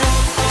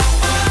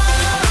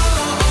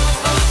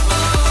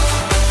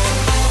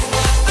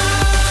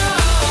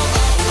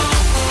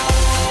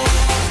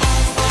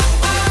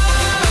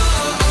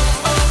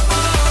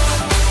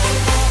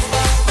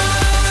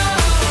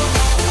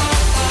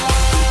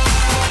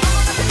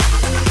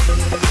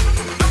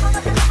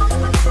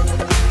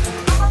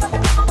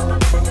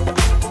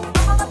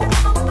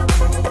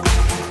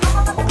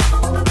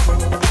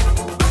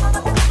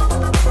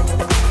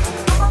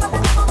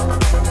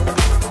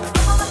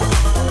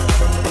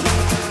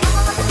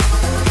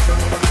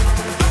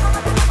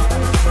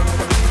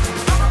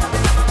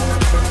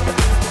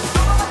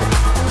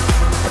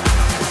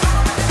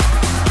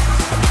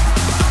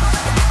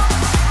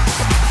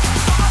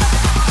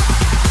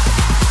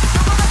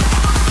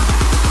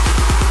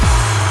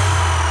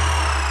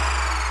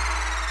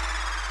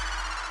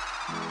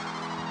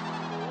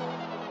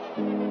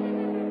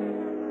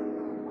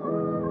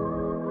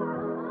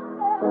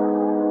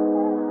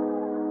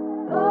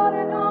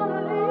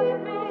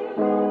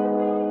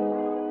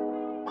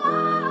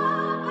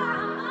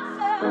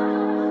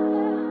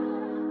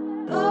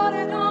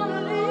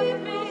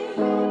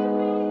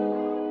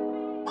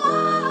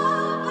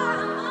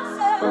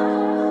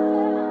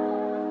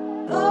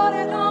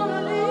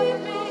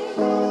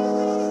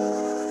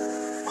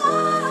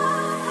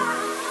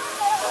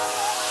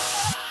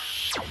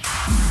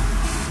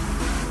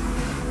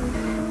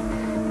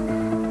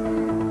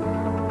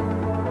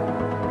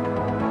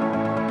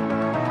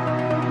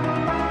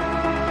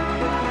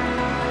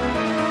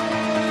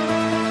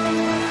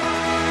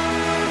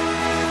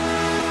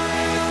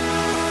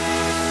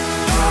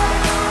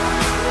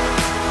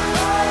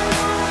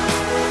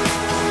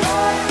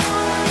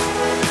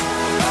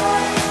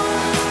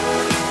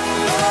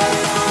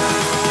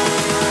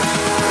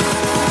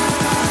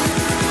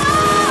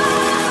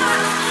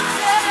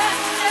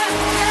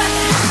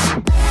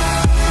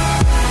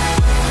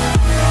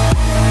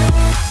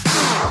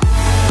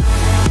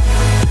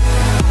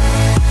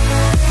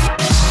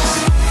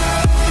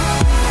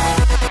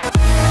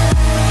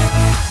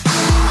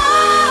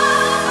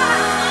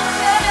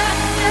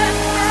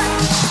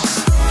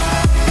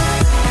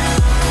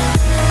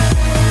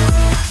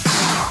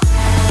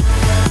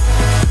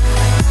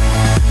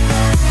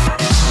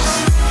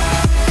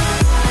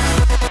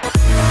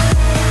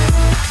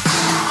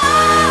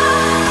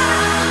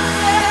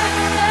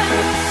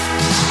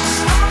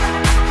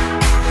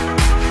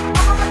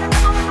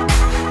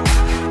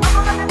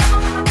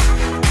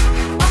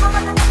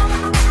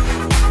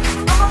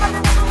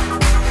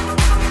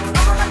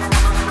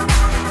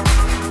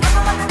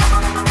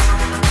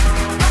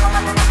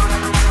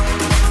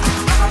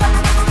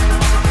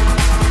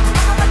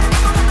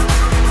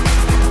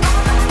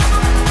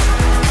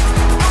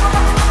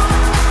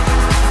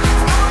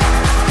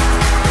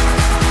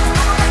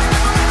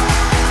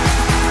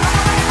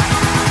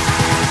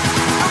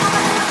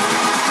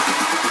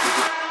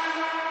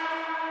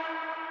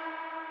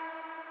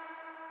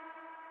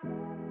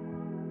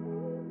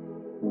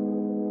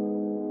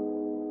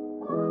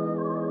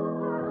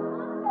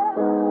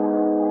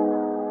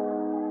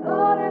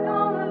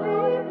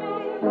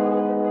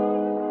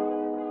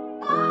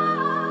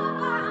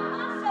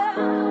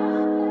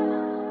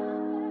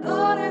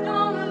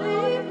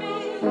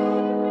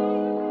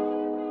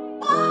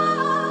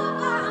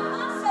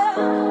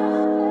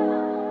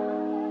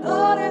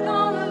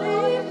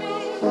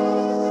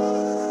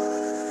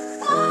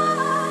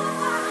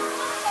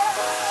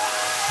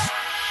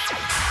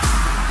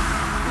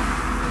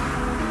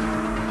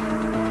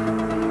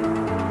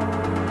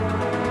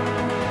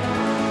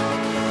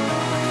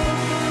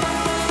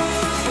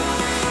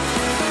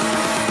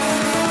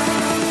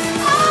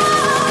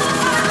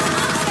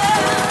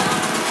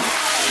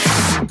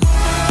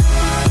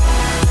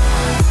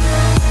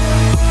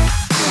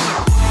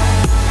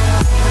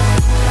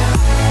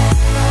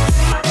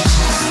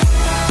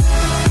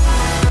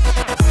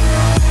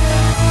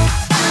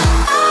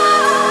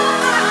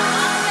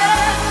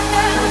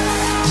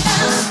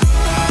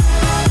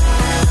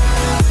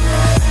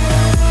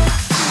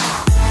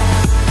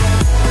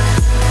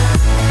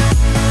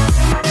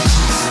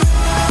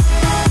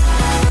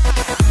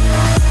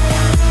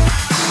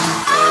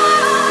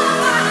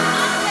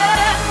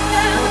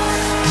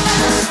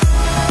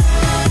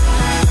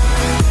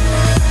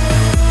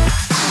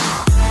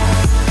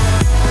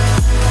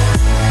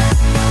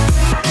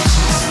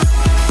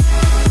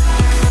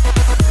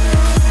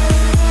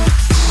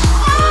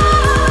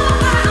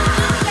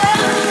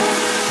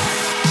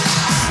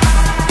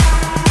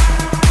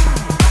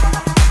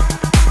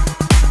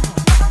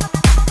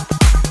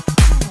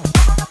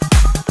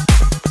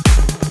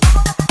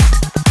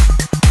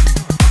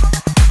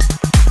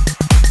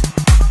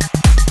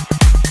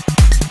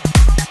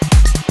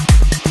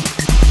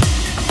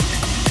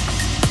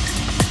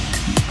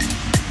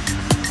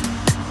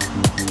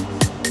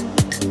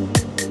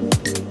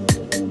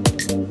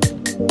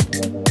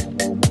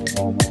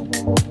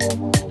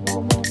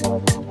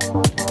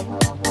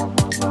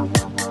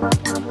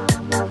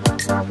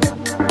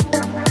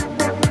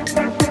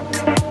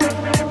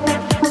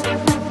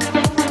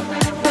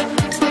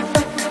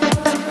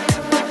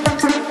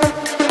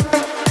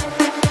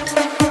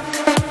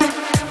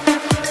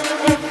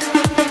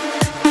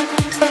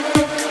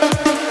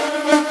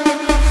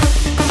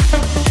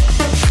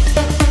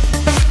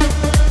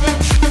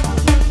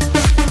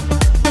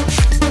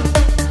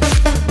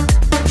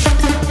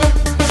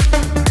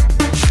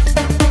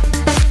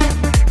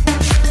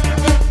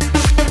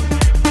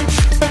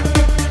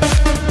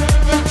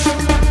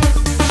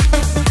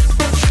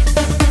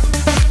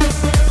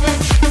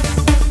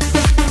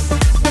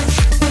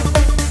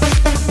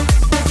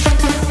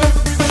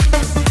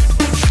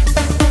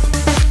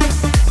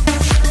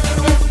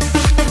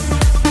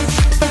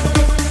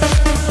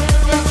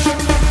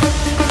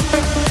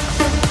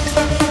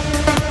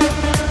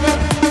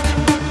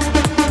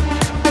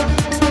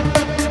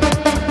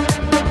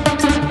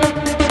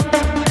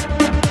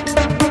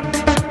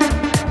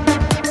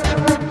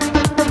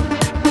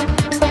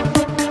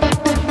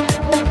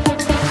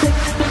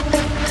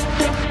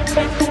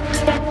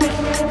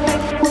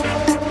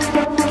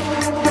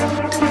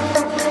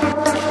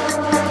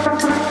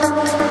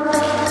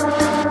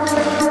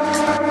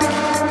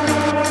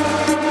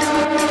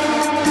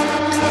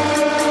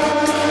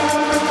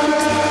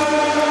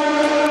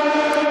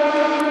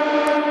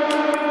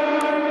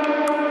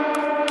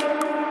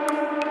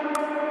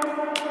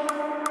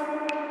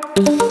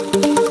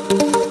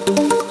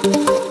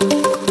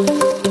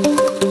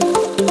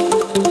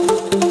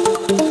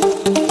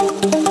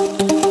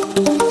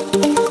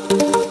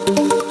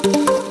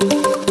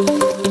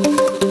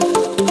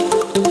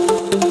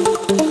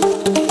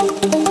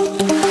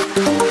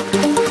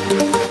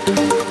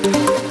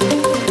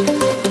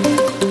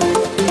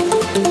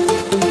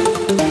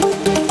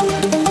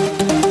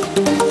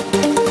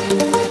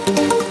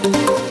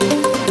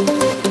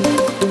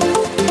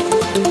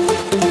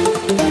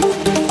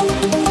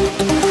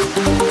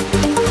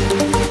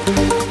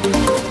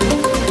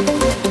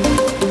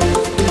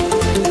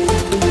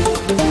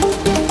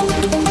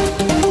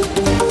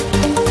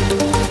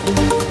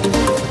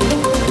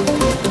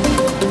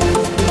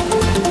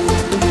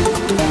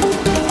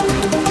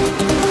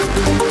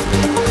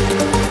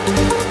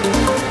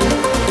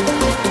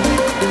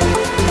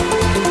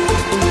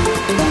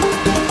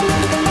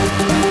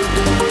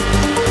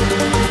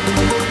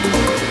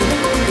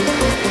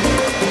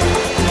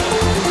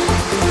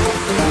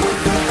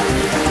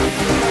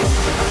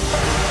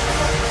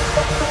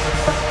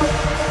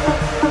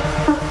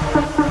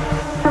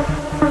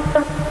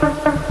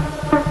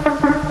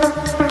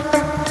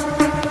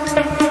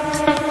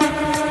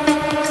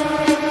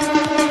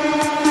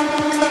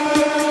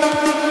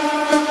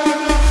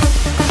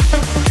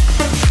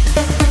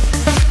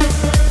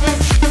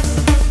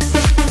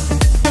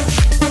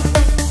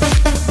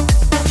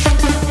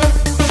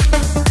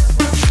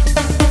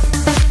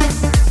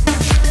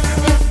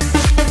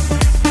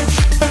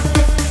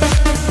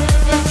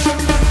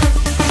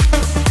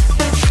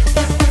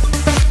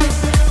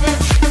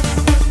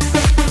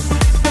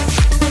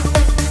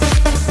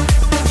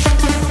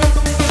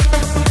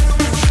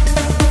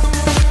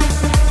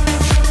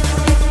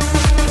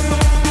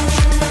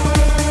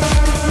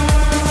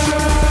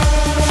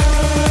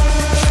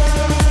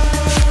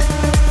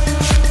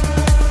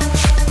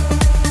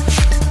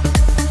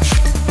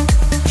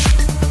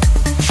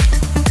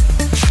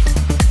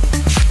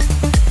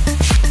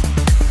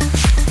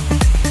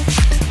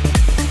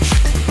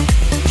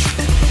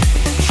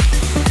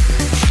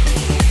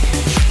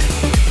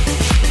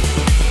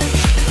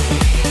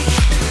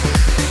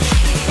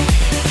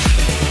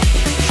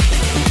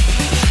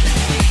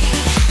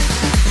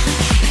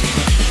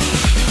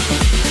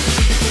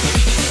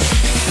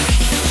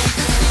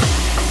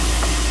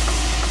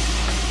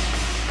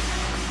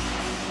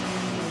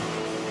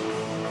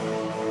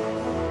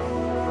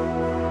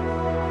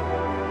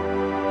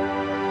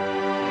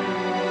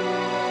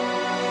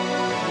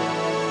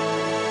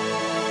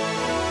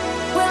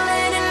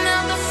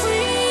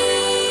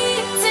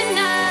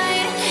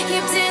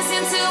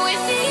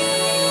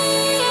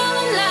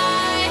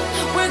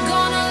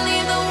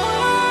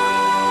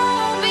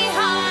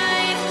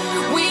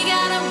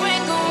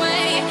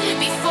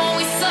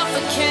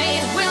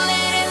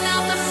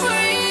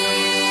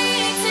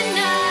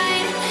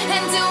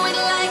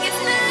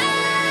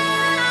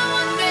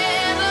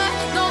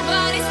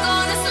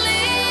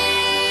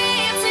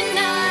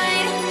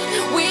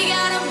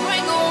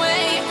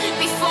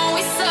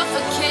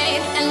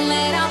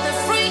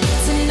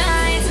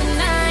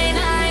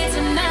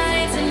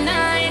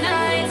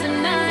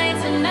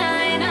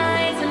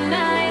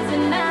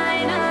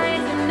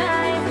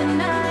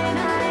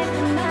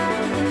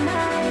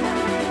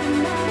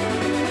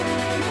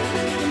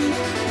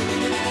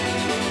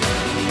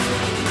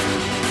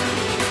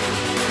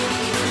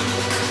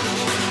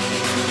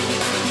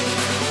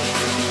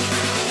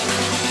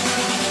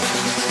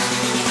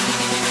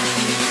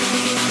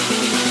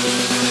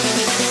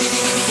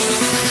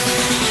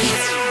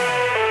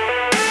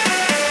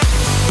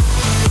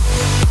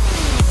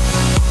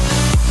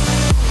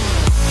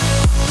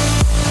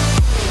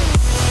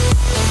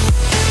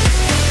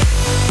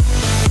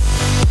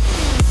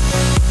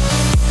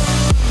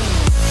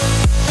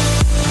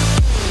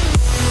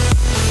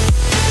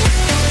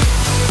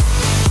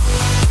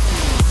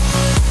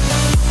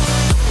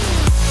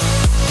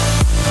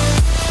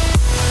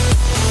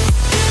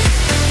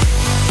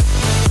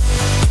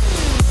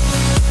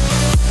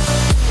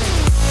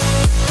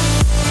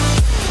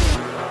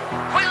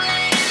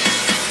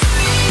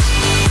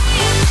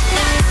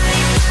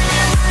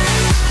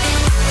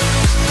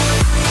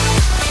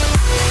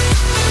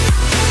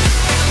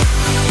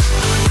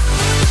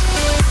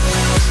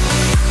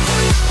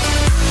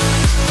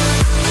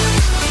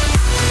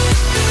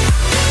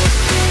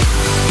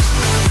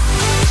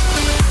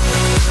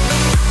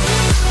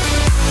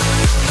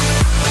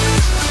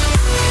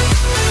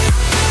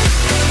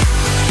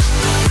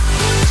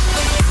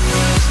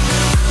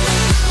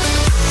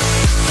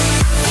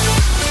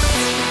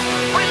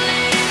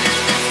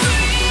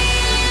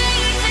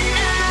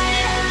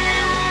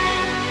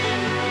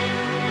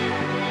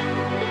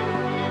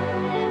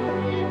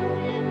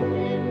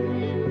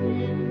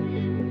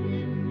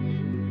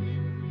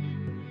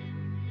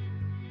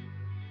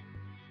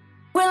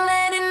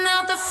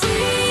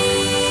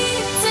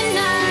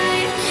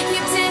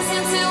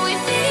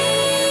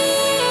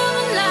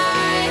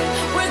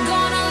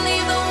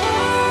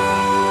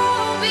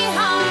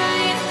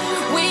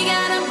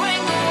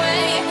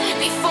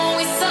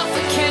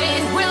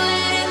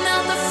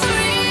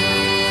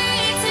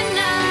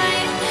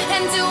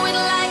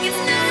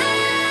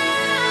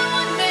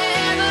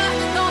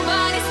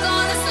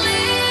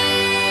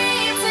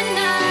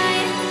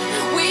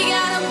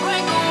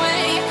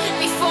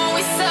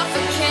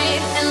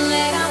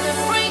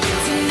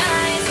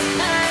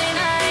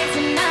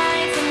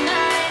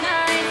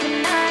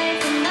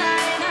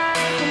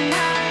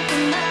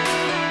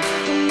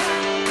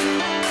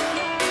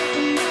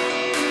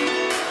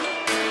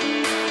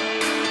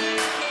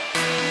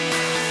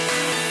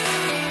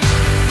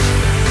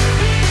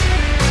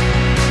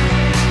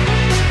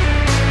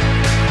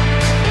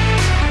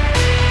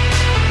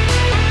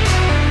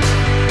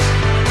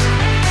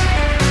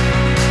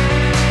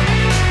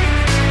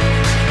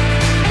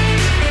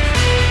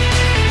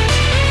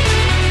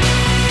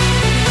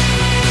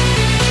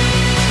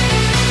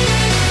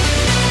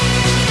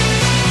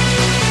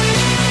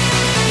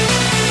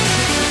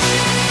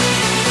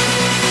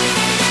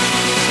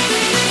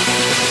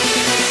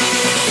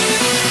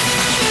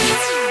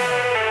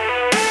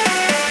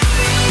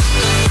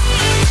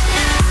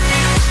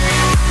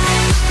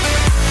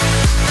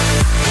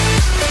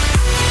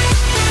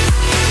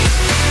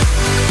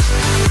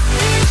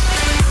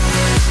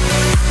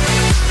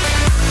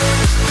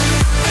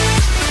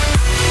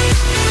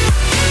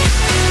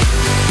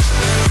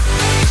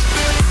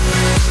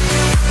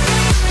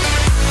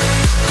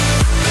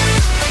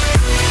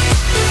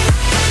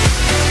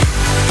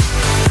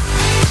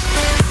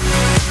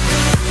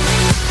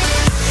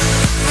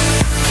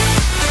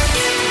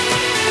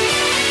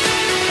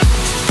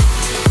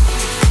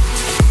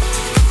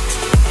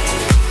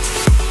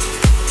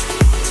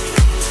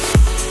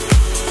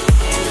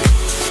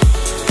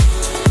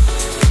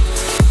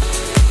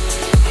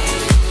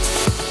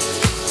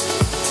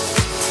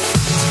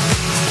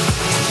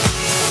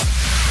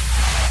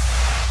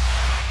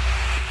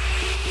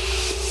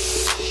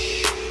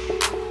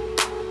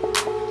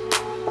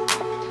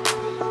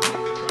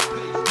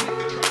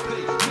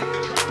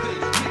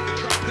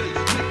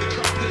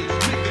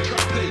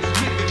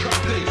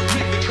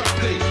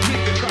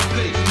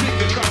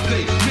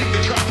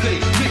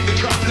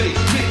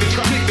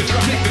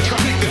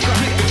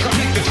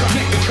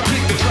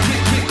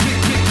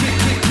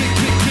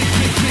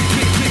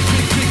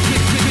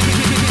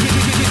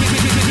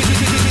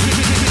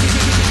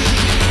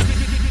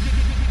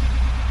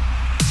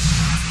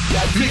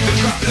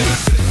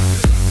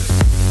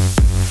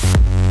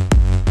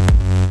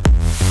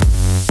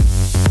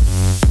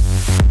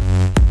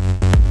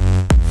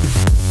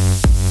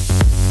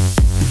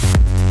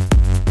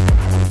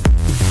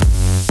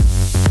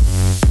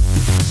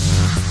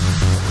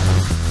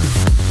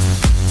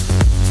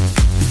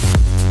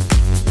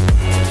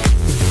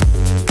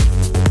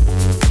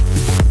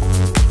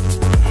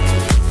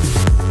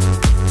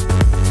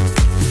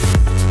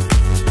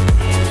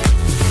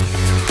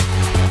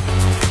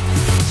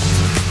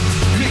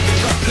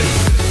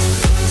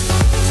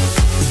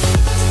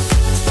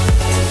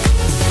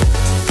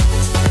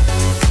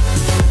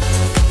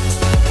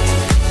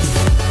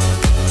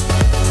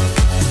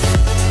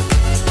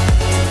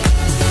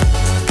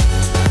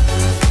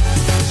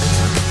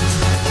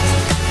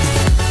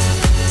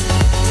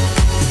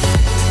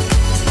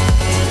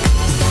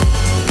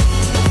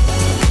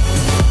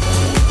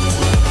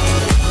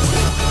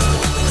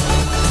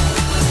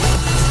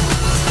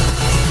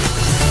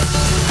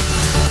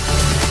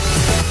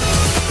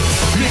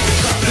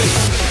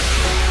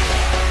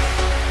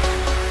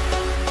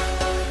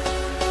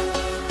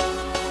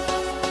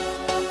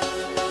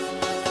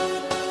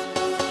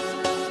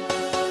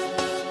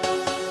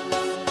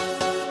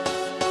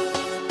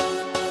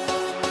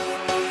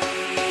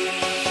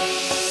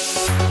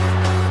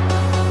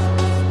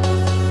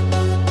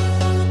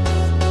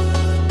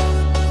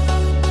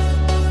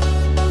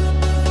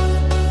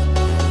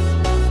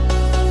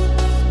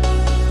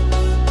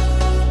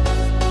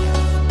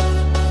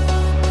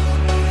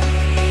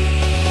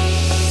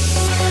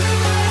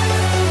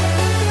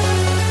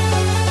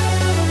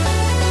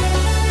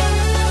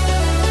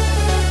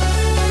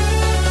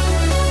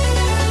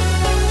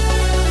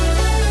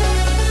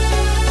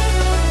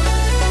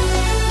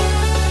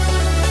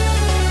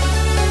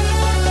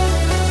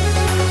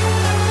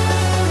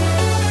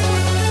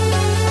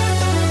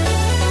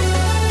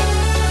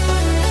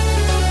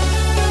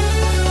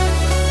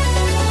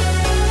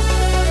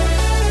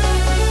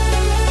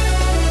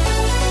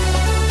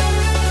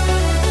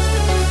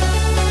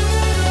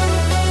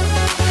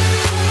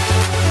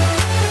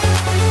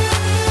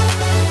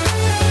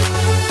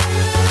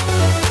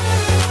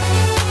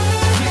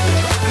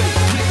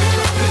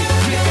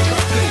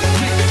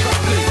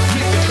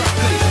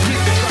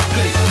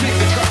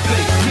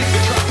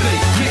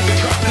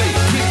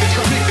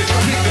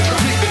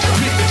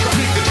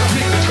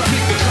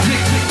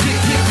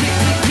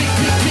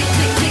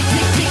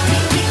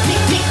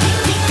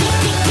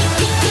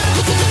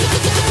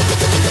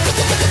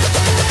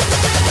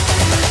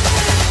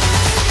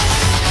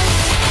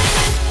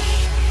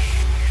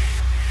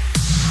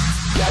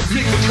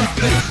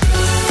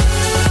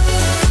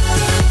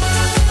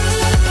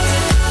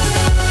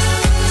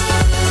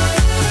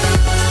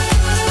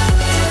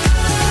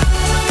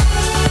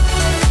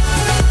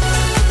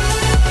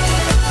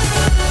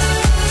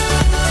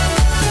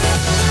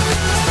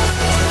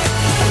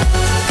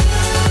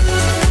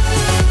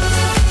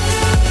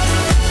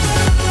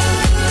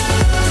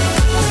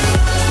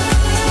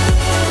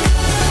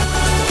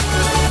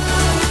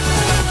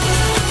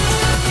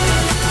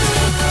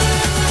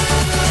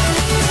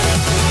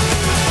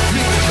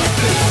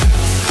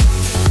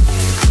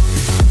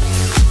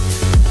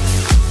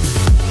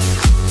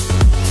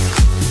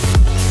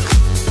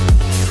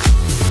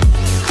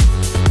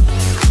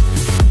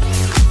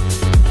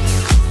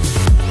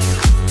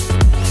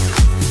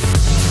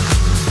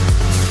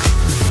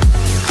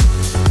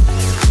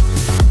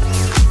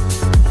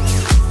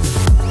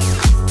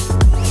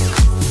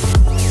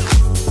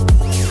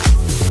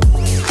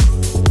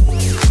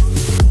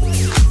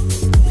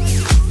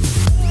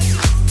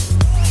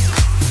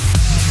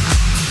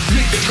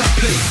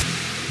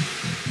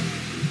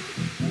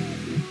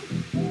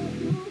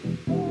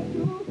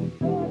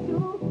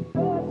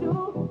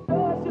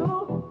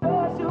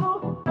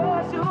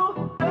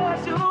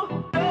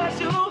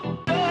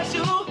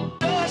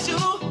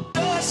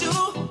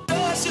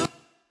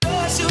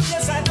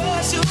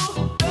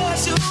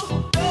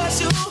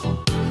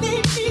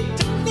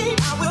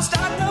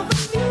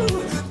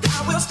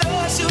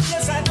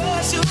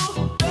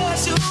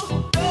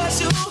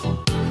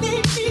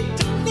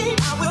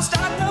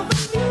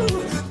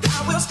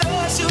 I will start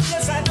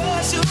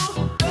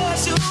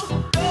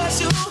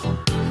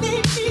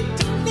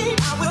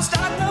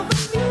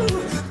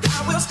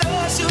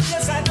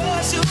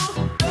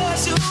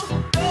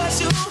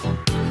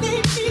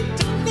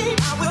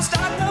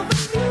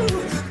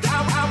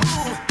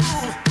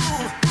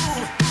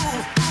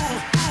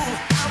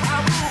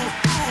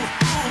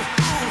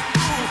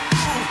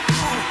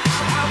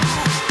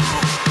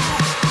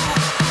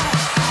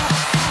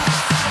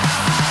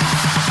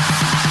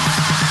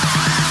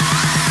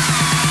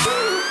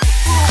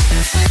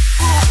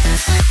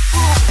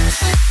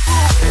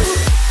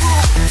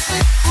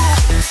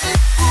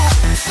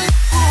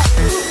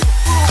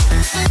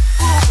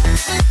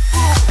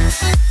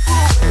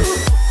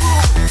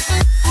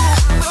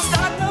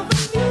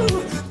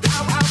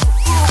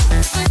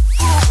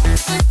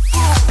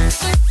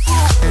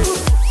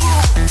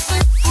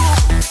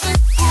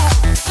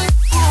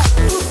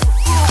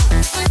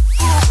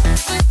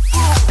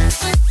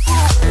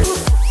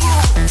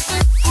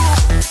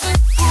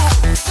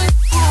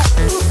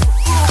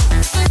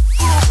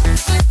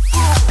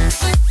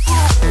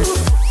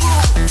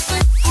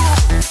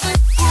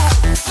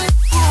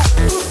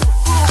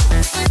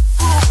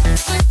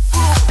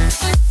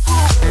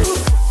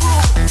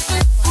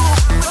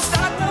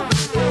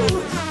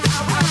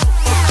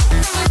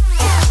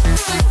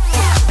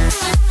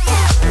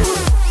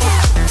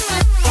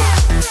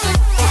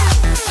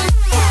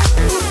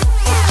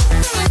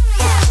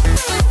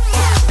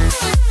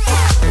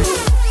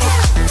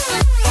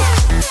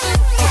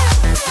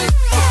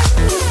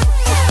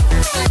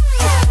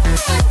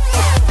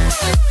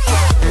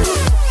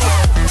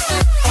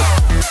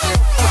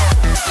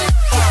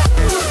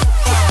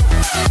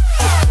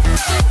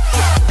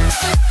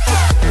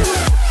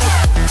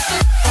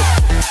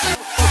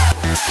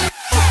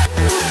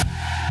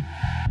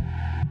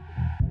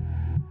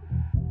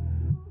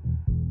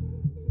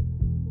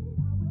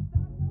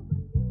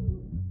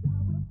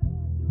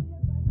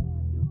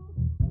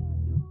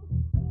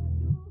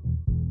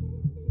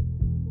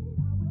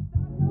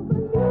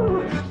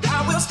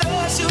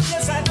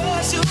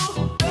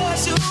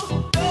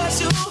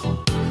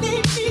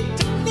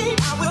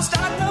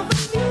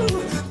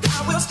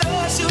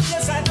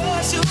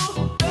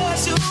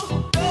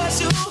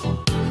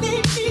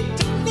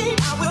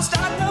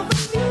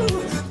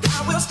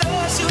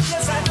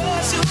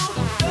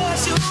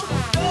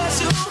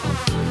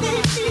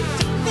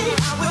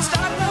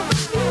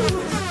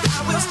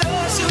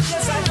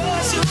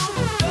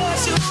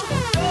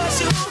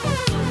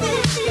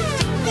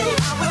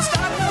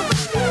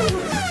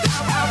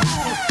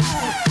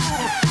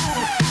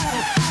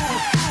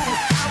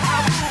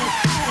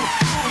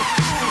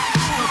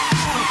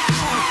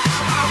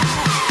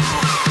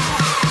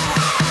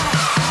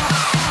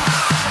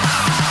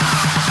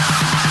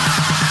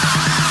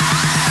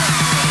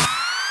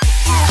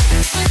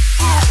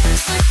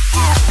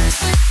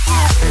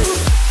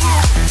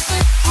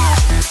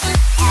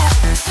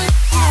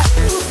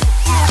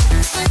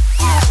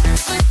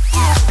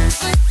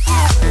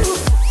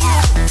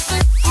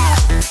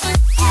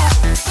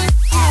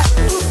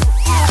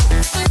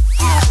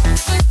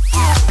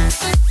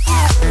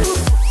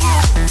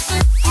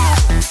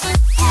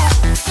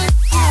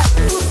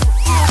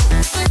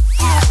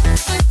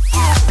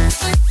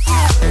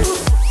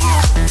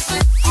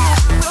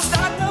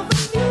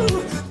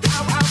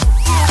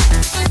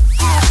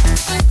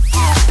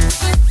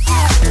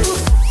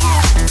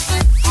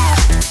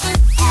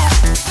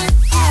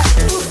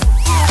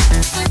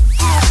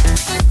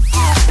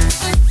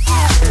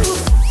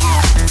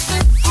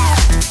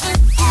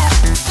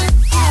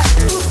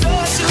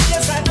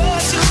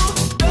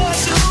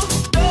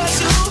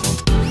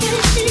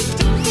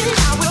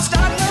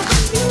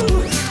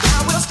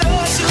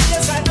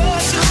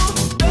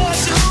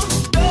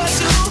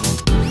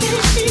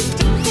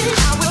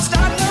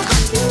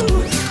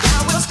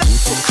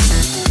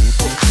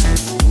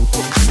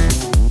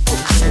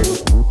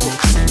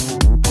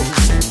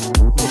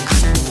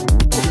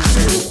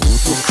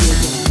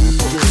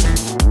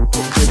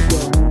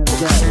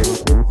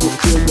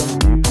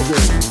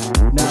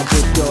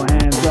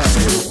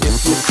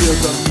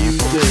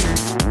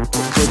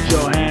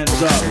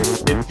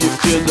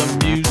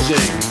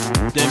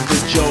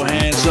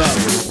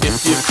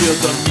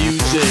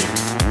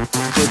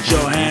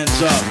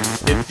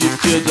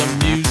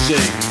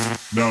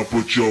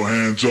put your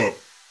hands up.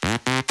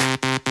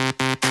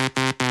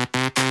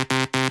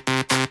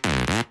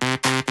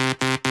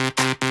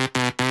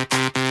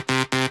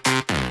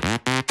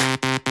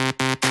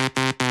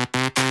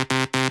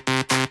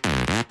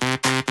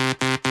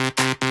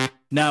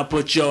 Now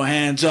put your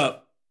hands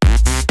up.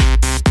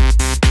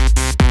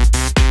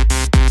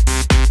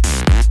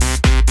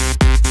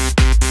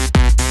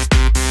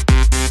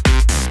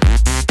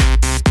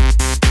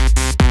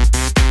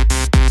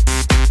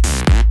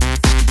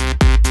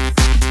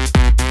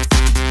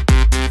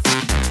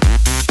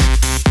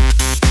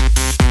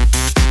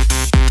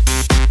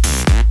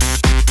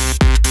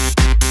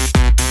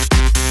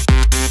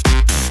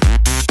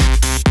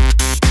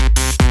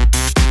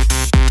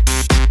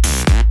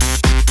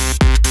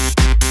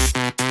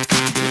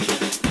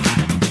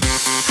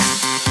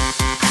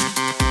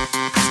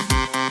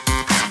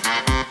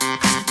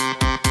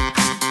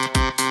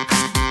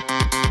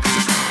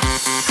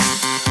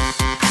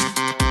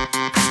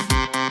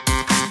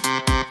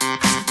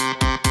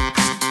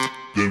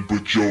 Then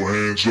put your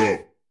hands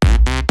up.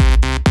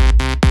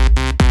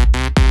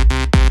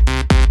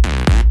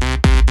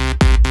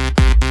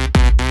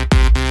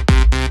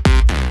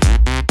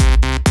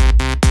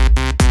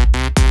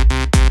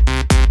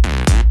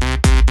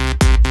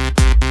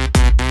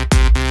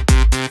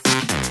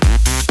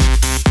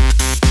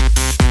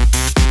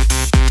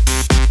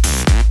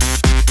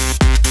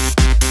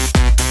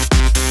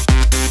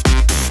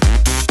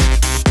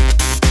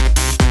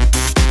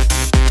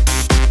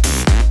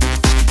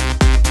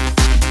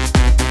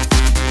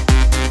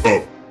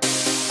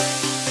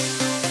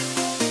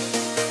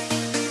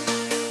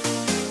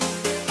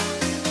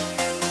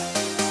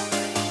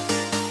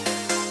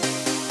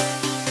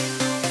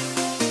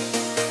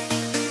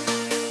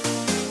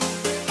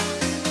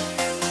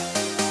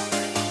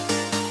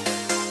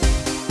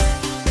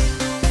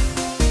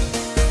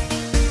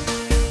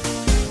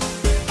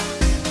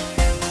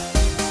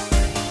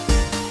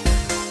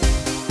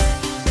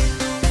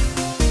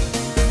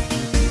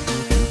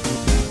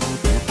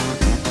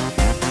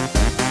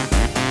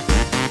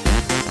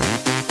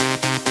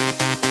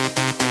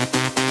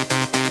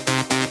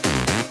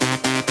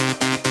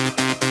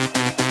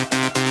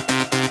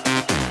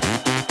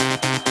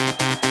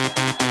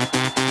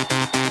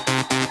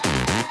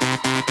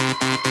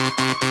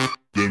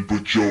 Then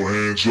put your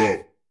hands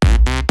up.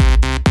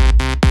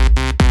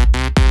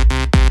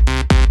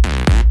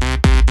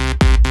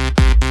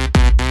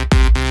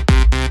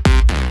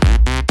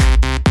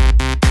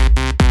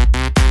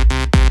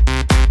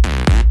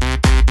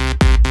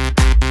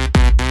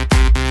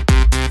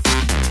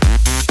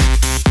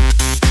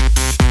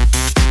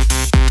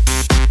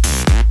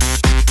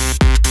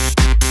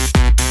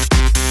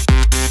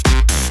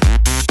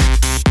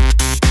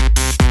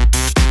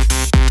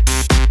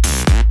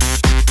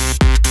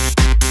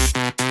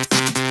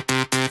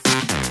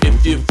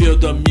 If you feel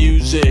the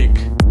music,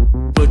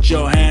 put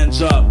your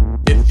hands up.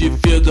 If you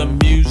feel the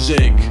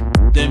music,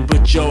 then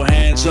put your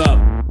hands up.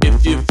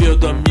 If you feel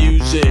the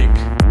music,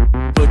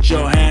 put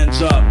your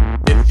hands up.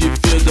 If you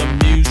feel the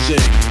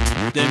music,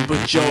 then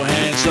put your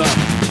hands up.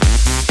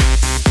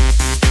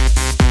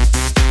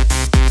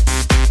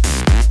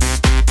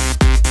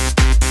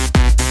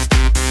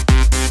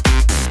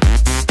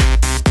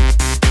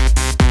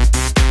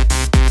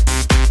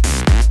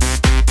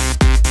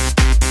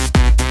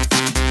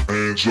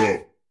 Hands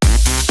up.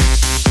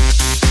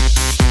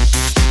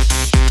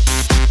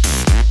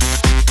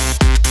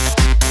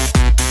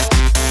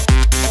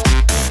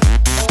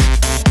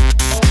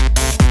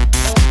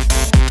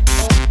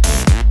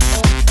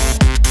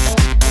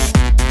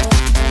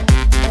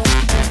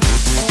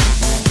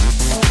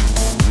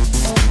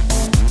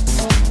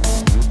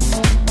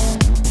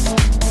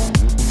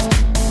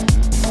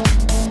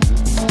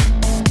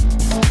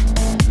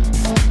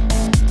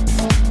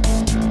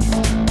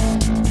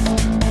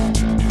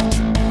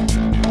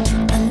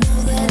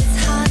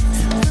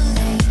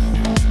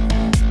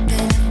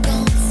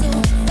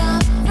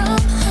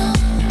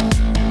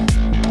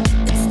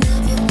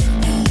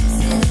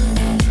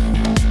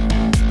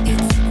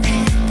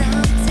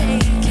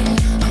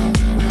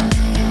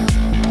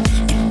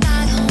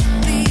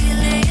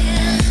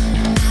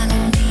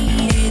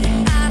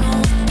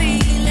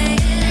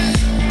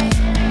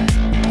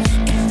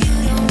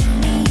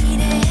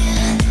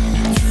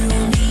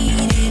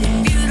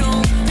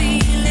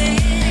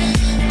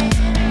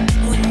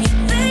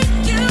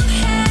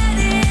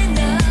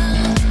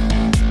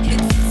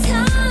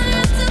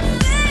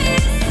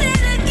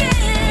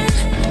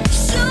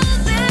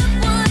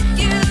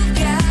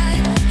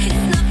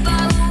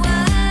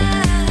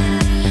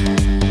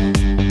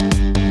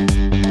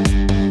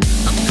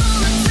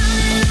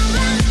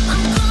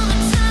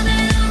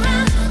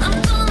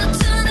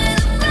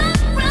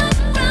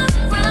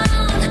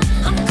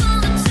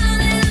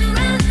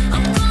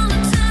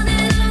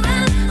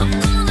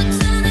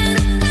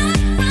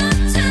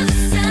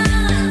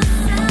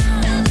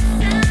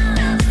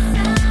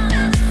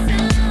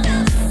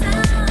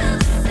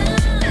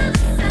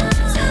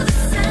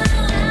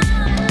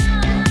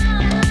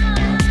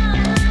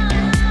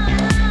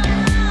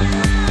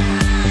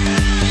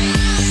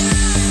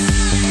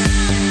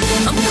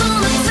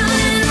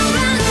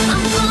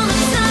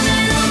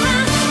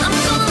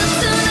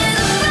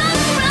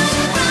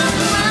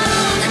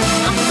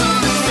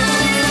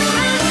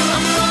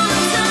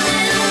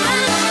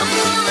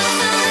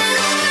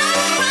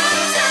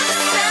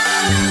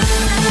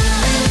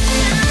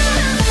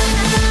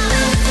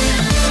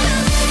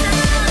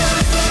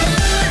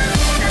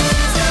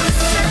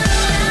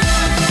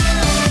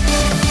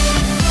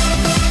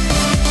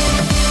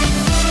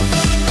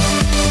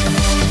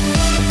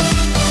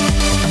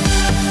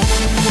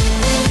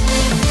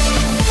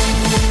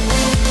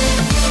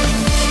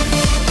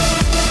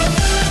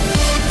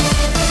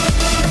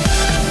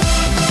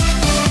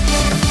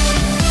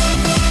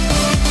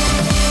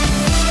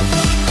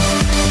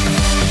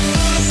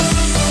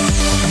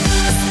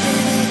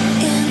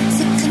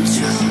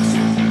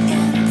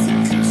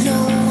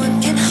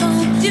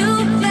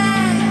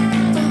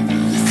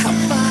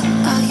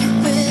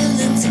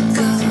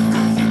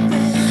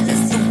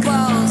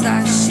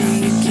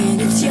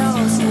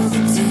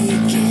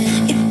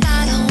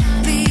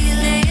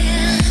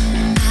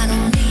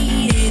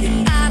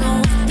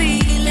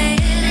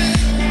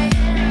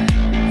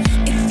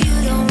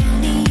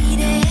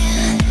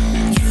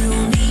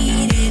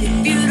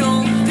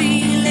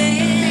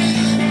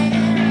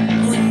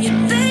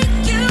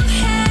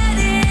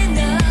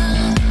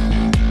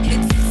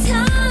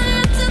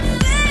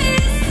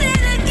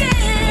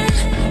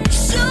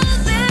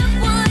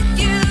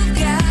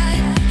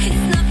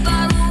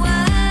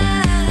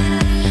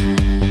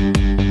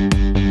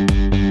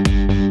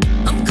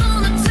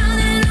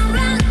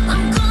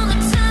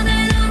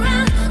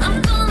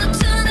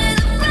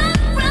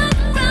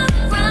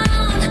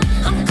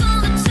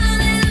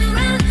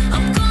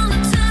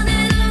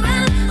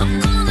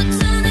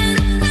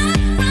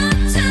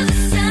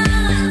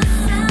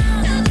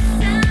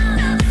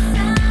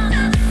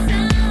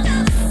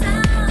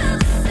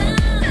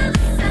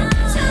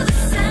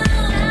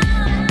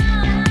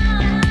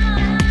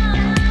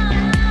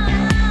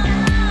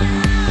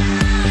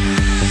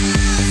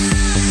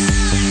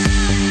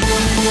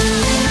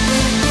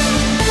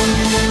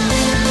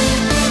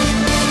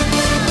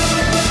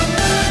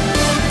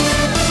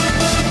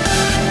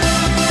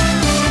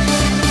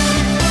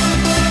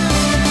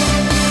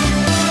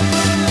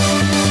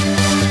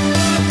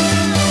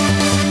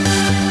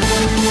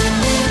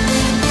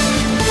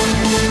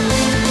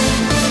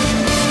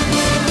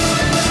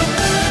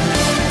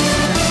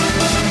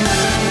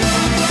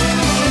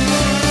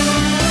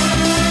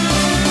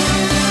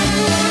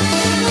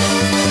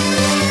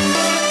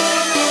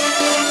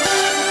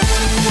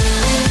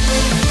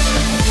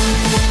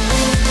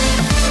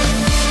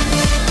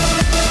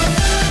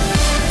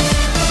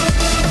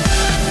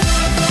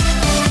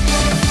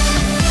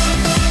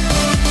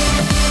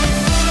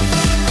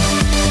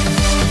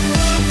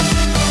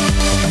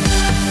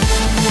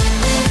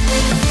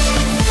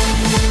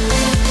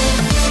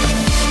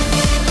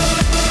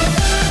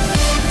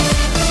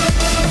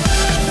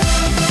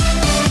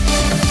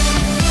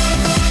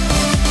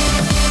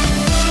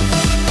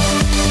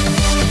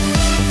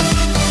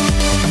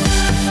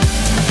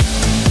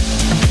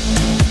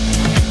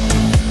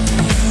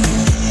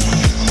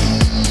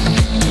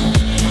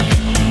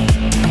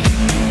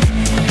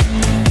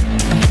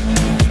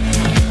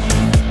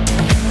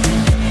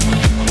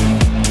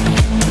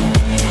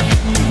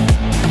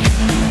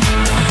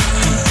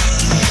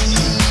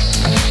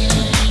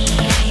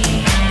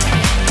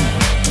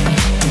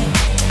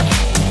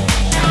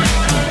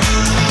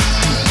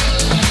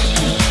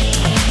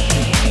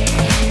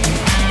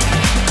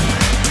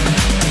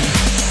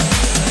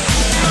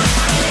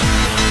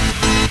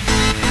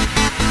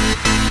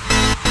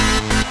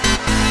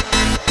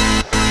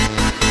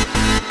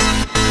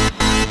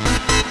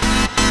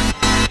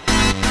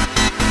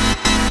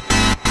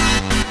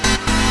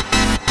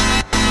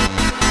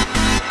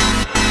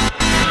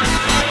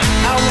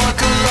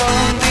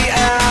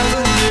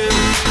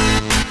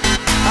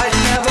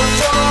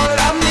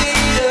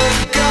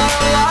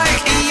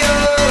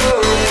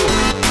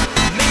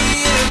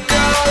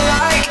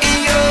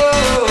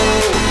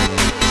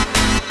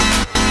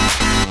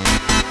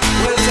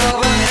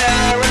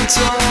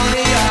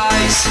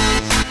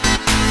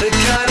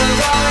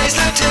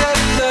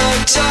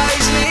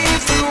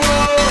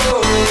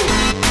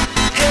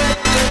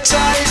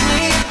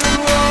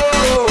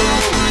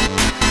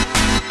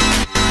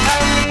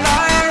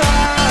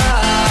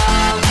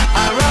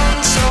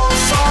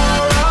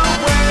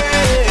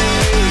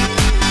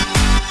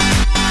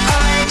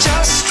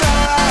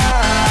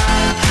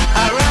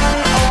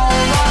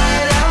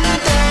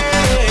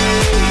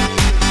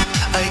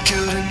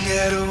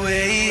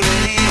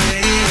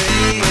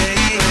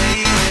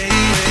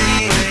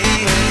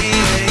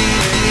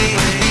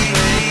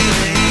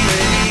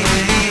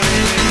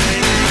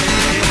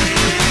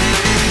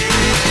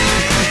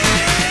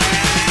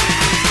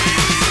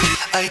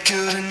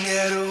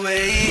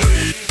 away.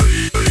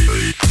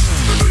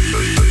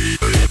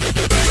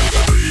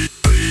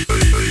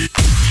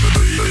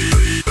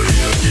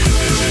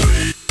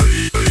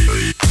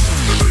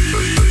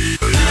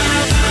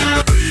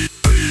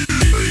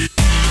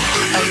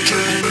 I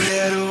couldn't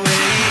get away.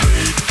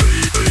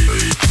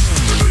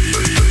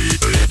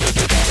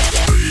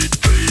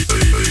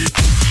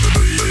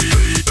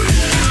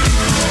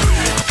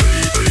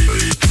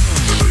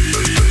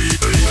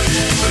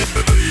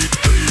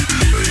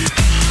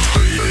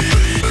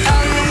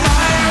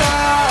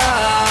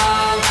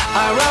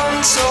 I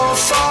run so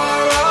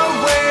far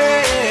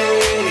away.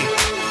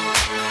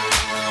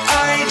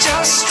 I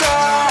just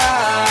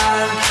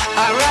run.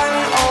 I ran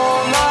all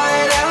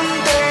night and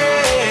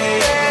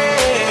day.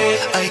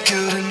 I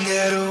couldn't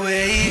get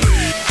away.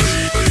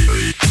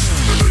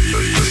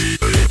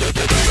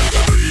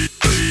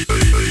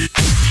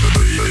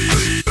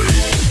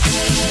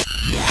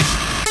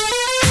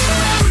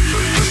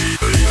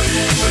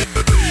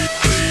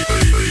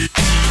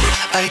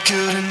 I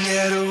couldn't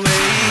get away.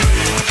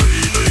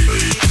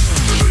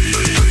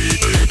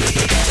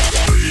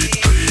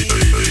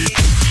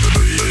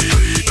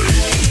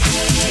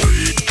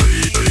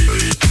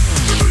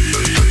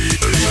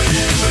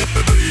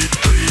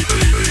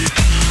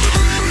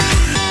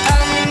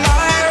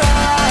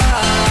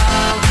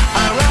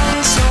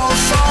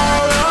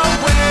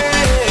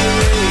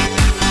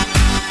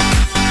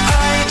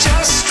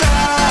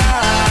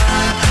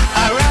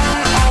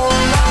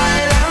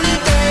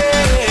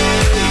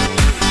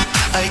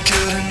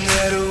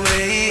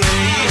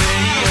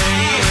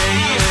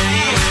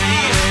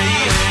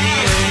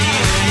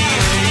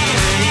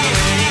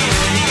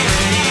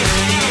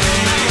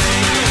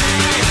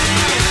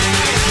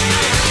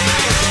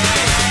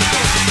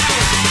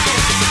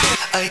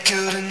 I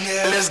couldn't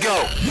get. Let's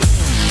go.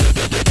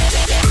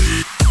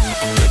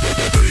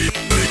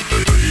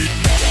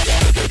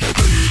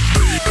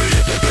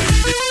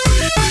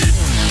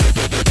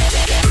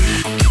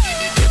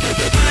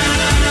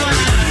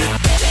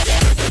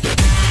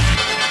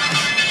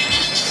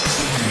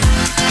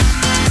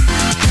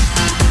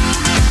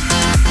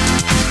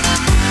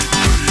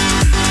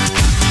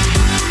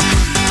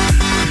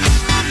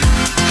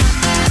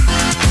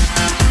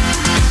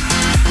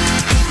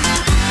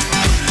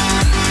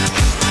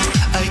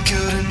 I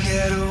couldn't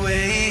get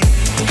away.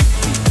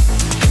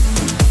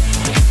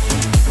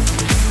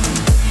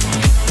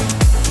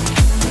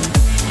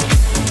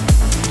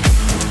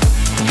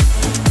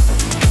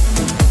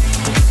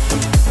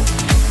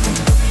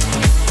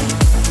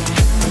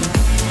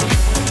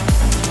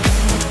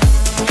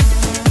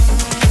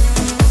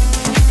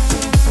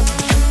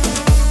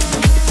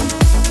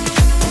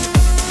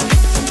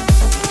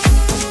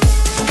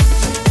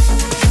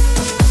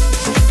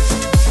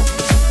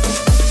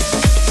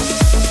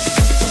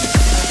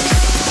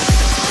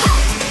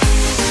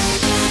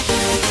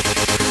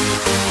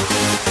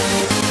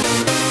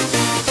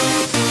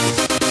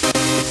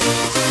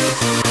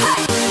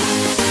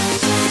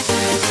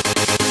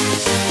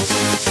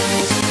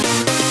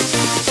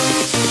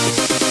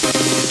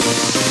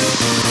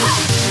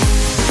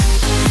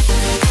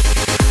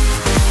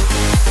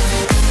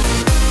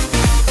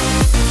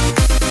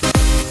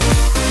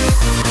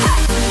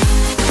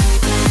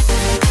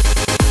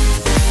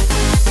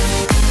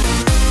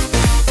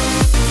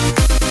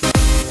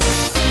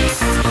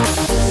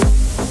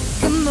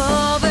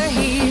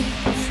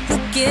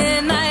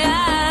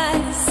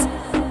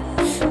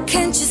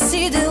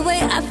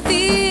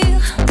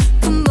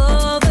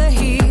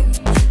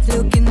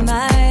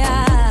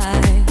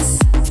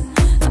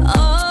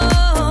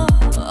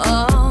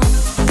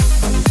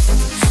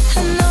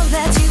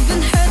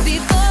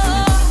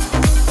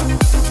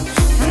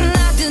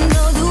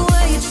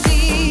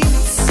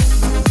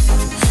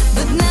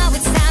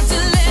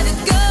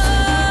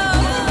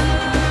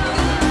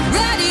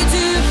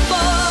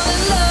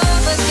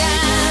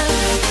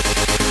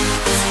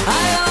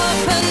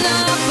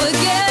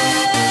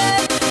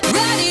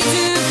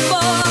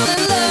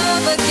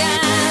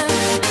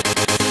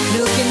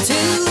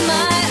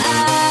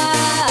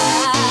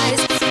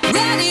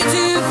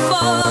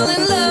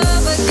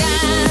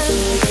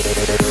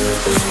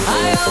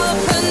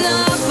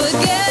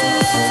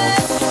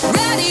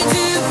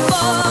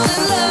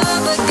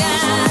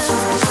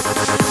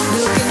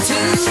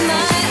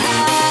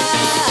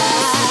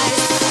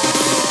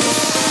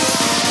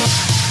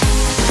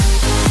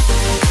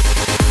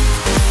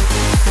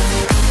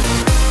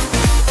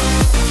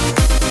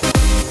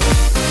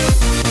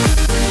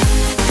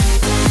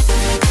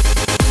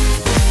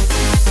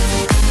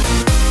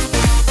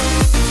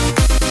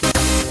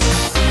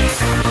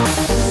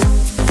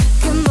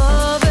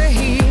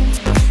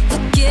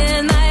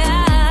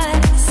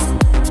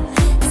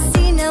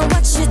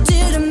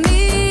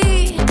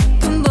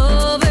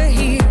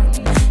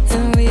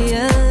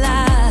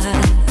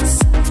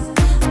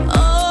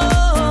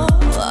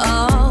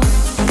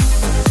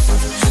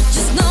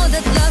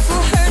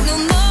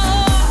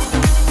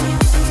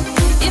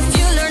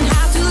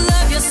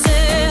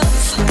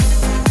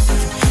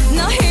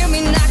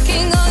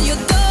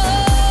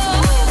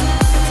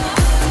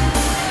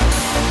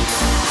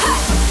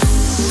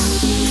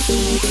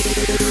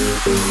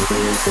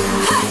 Ready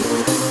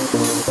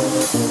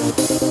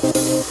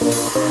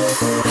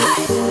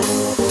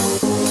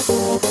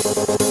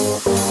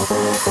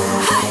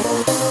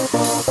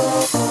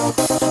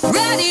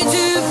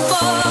to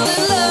fall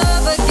in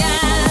love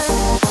again.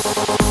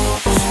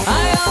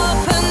 I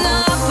open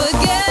up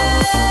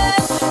again.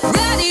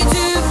 Ready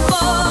to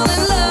fall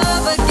in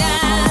love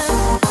again.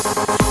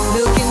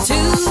 Look into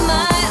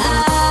my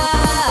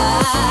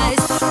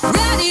eyes.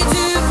 Ready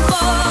to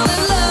fall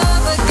in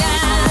love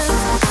again.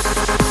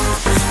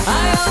 I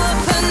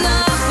open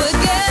up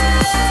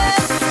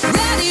again.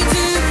 Ready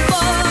to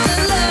fall in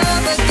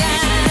love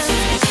again.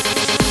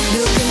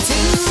 Look into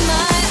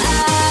my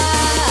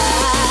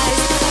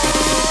eyes.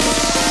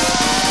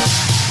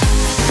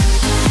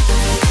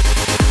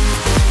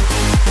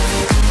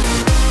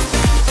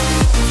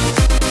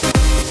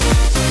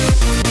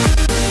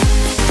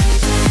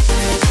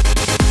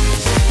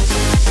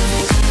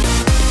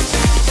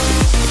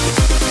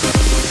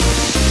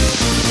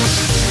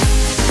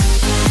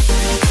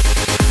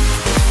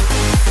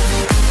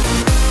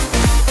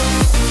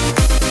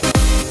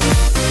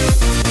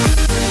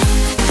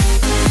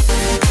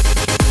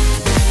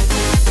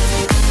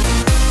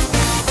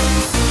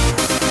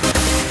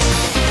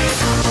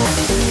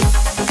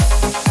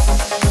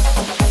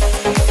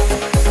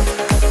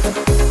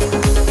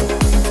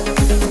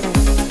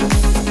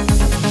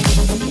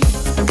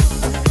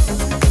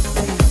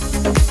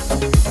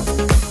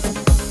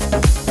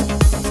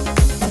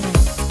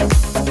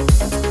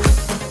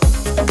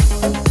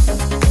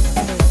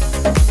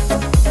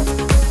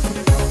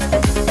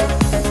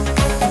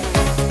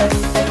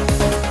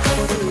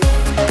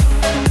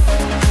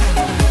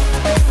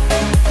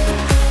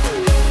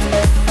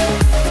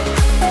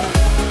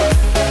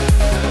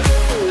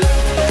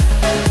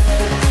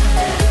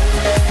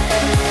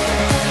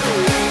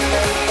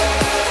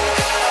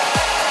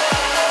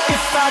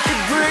 If I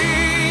could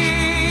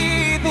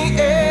breathe the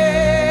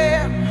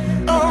air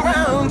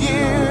around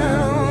you,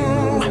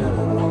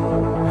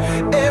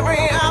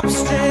 every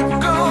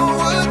obstacle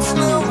would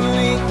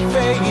slowly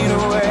fade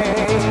away.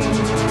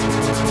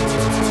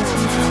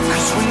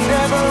 'Cause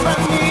whenever I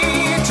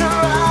need to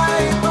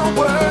write the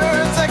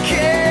words I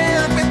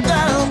can't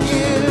without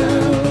you,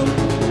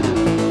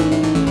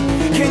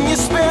 can you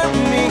spare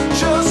me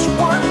just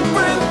one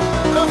breath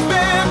of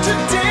air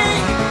today?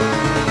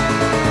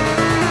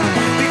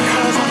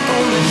 Because I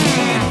only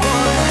need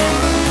one.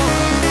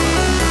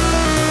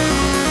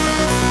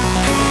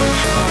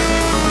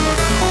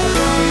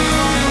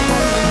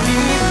 Only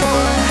need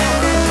one.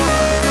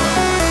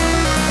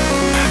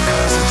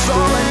 'Cause it's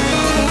all I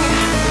need.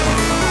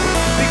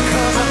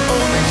 Because I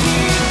only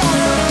need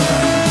one.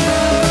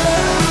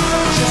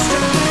 Just to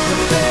make the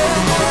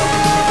better one.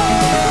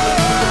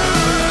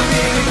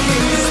 Baby,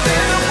 can you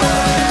spare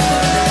one?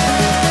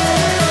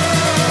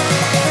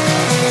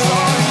 It's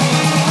all I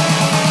need.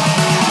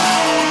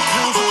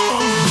 Because I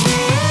only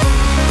need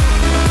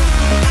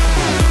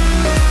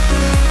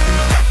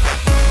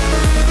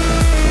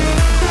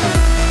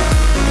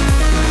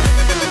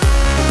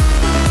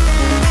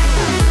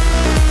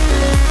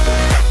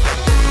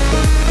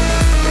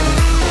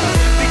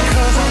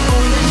because I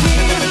only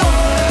need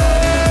one.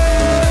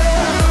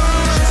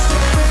 Just to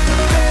make the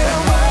better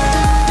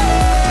one.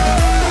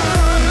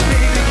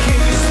 Baby, can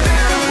you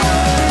spare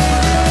one?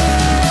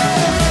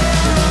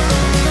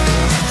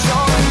 It's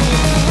all I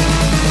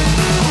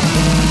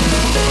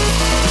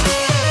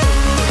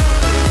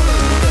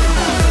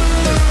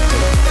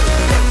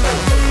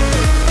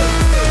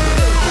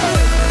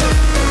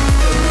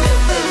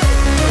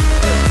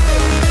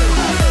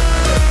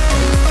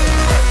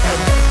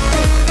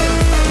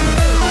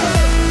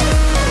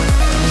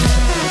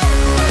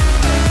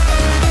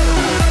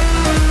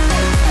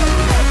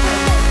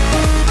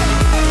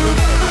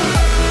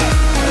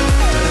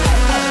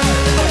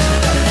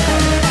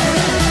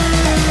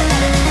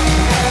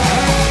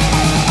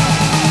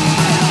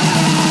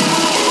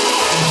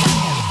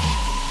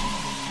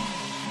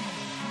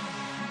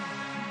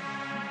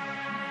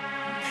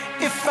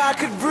If I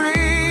could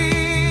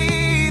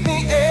breathe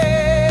the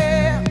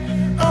air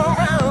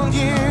around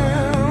you,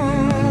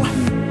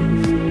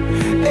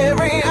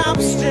 every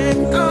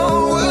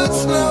obstacle would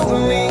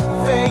slowly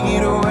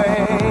fade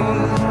away.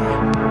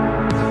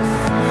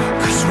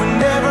 'Cause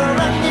whenever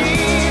I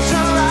need to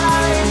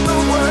write the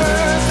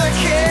words I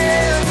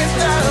can't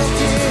without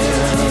you,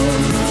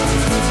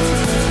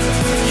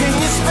 can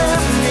you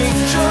spare me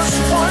just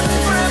one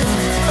breath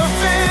of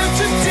air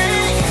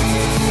today?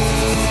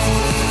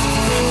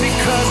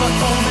 Because I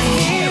only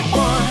need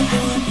one.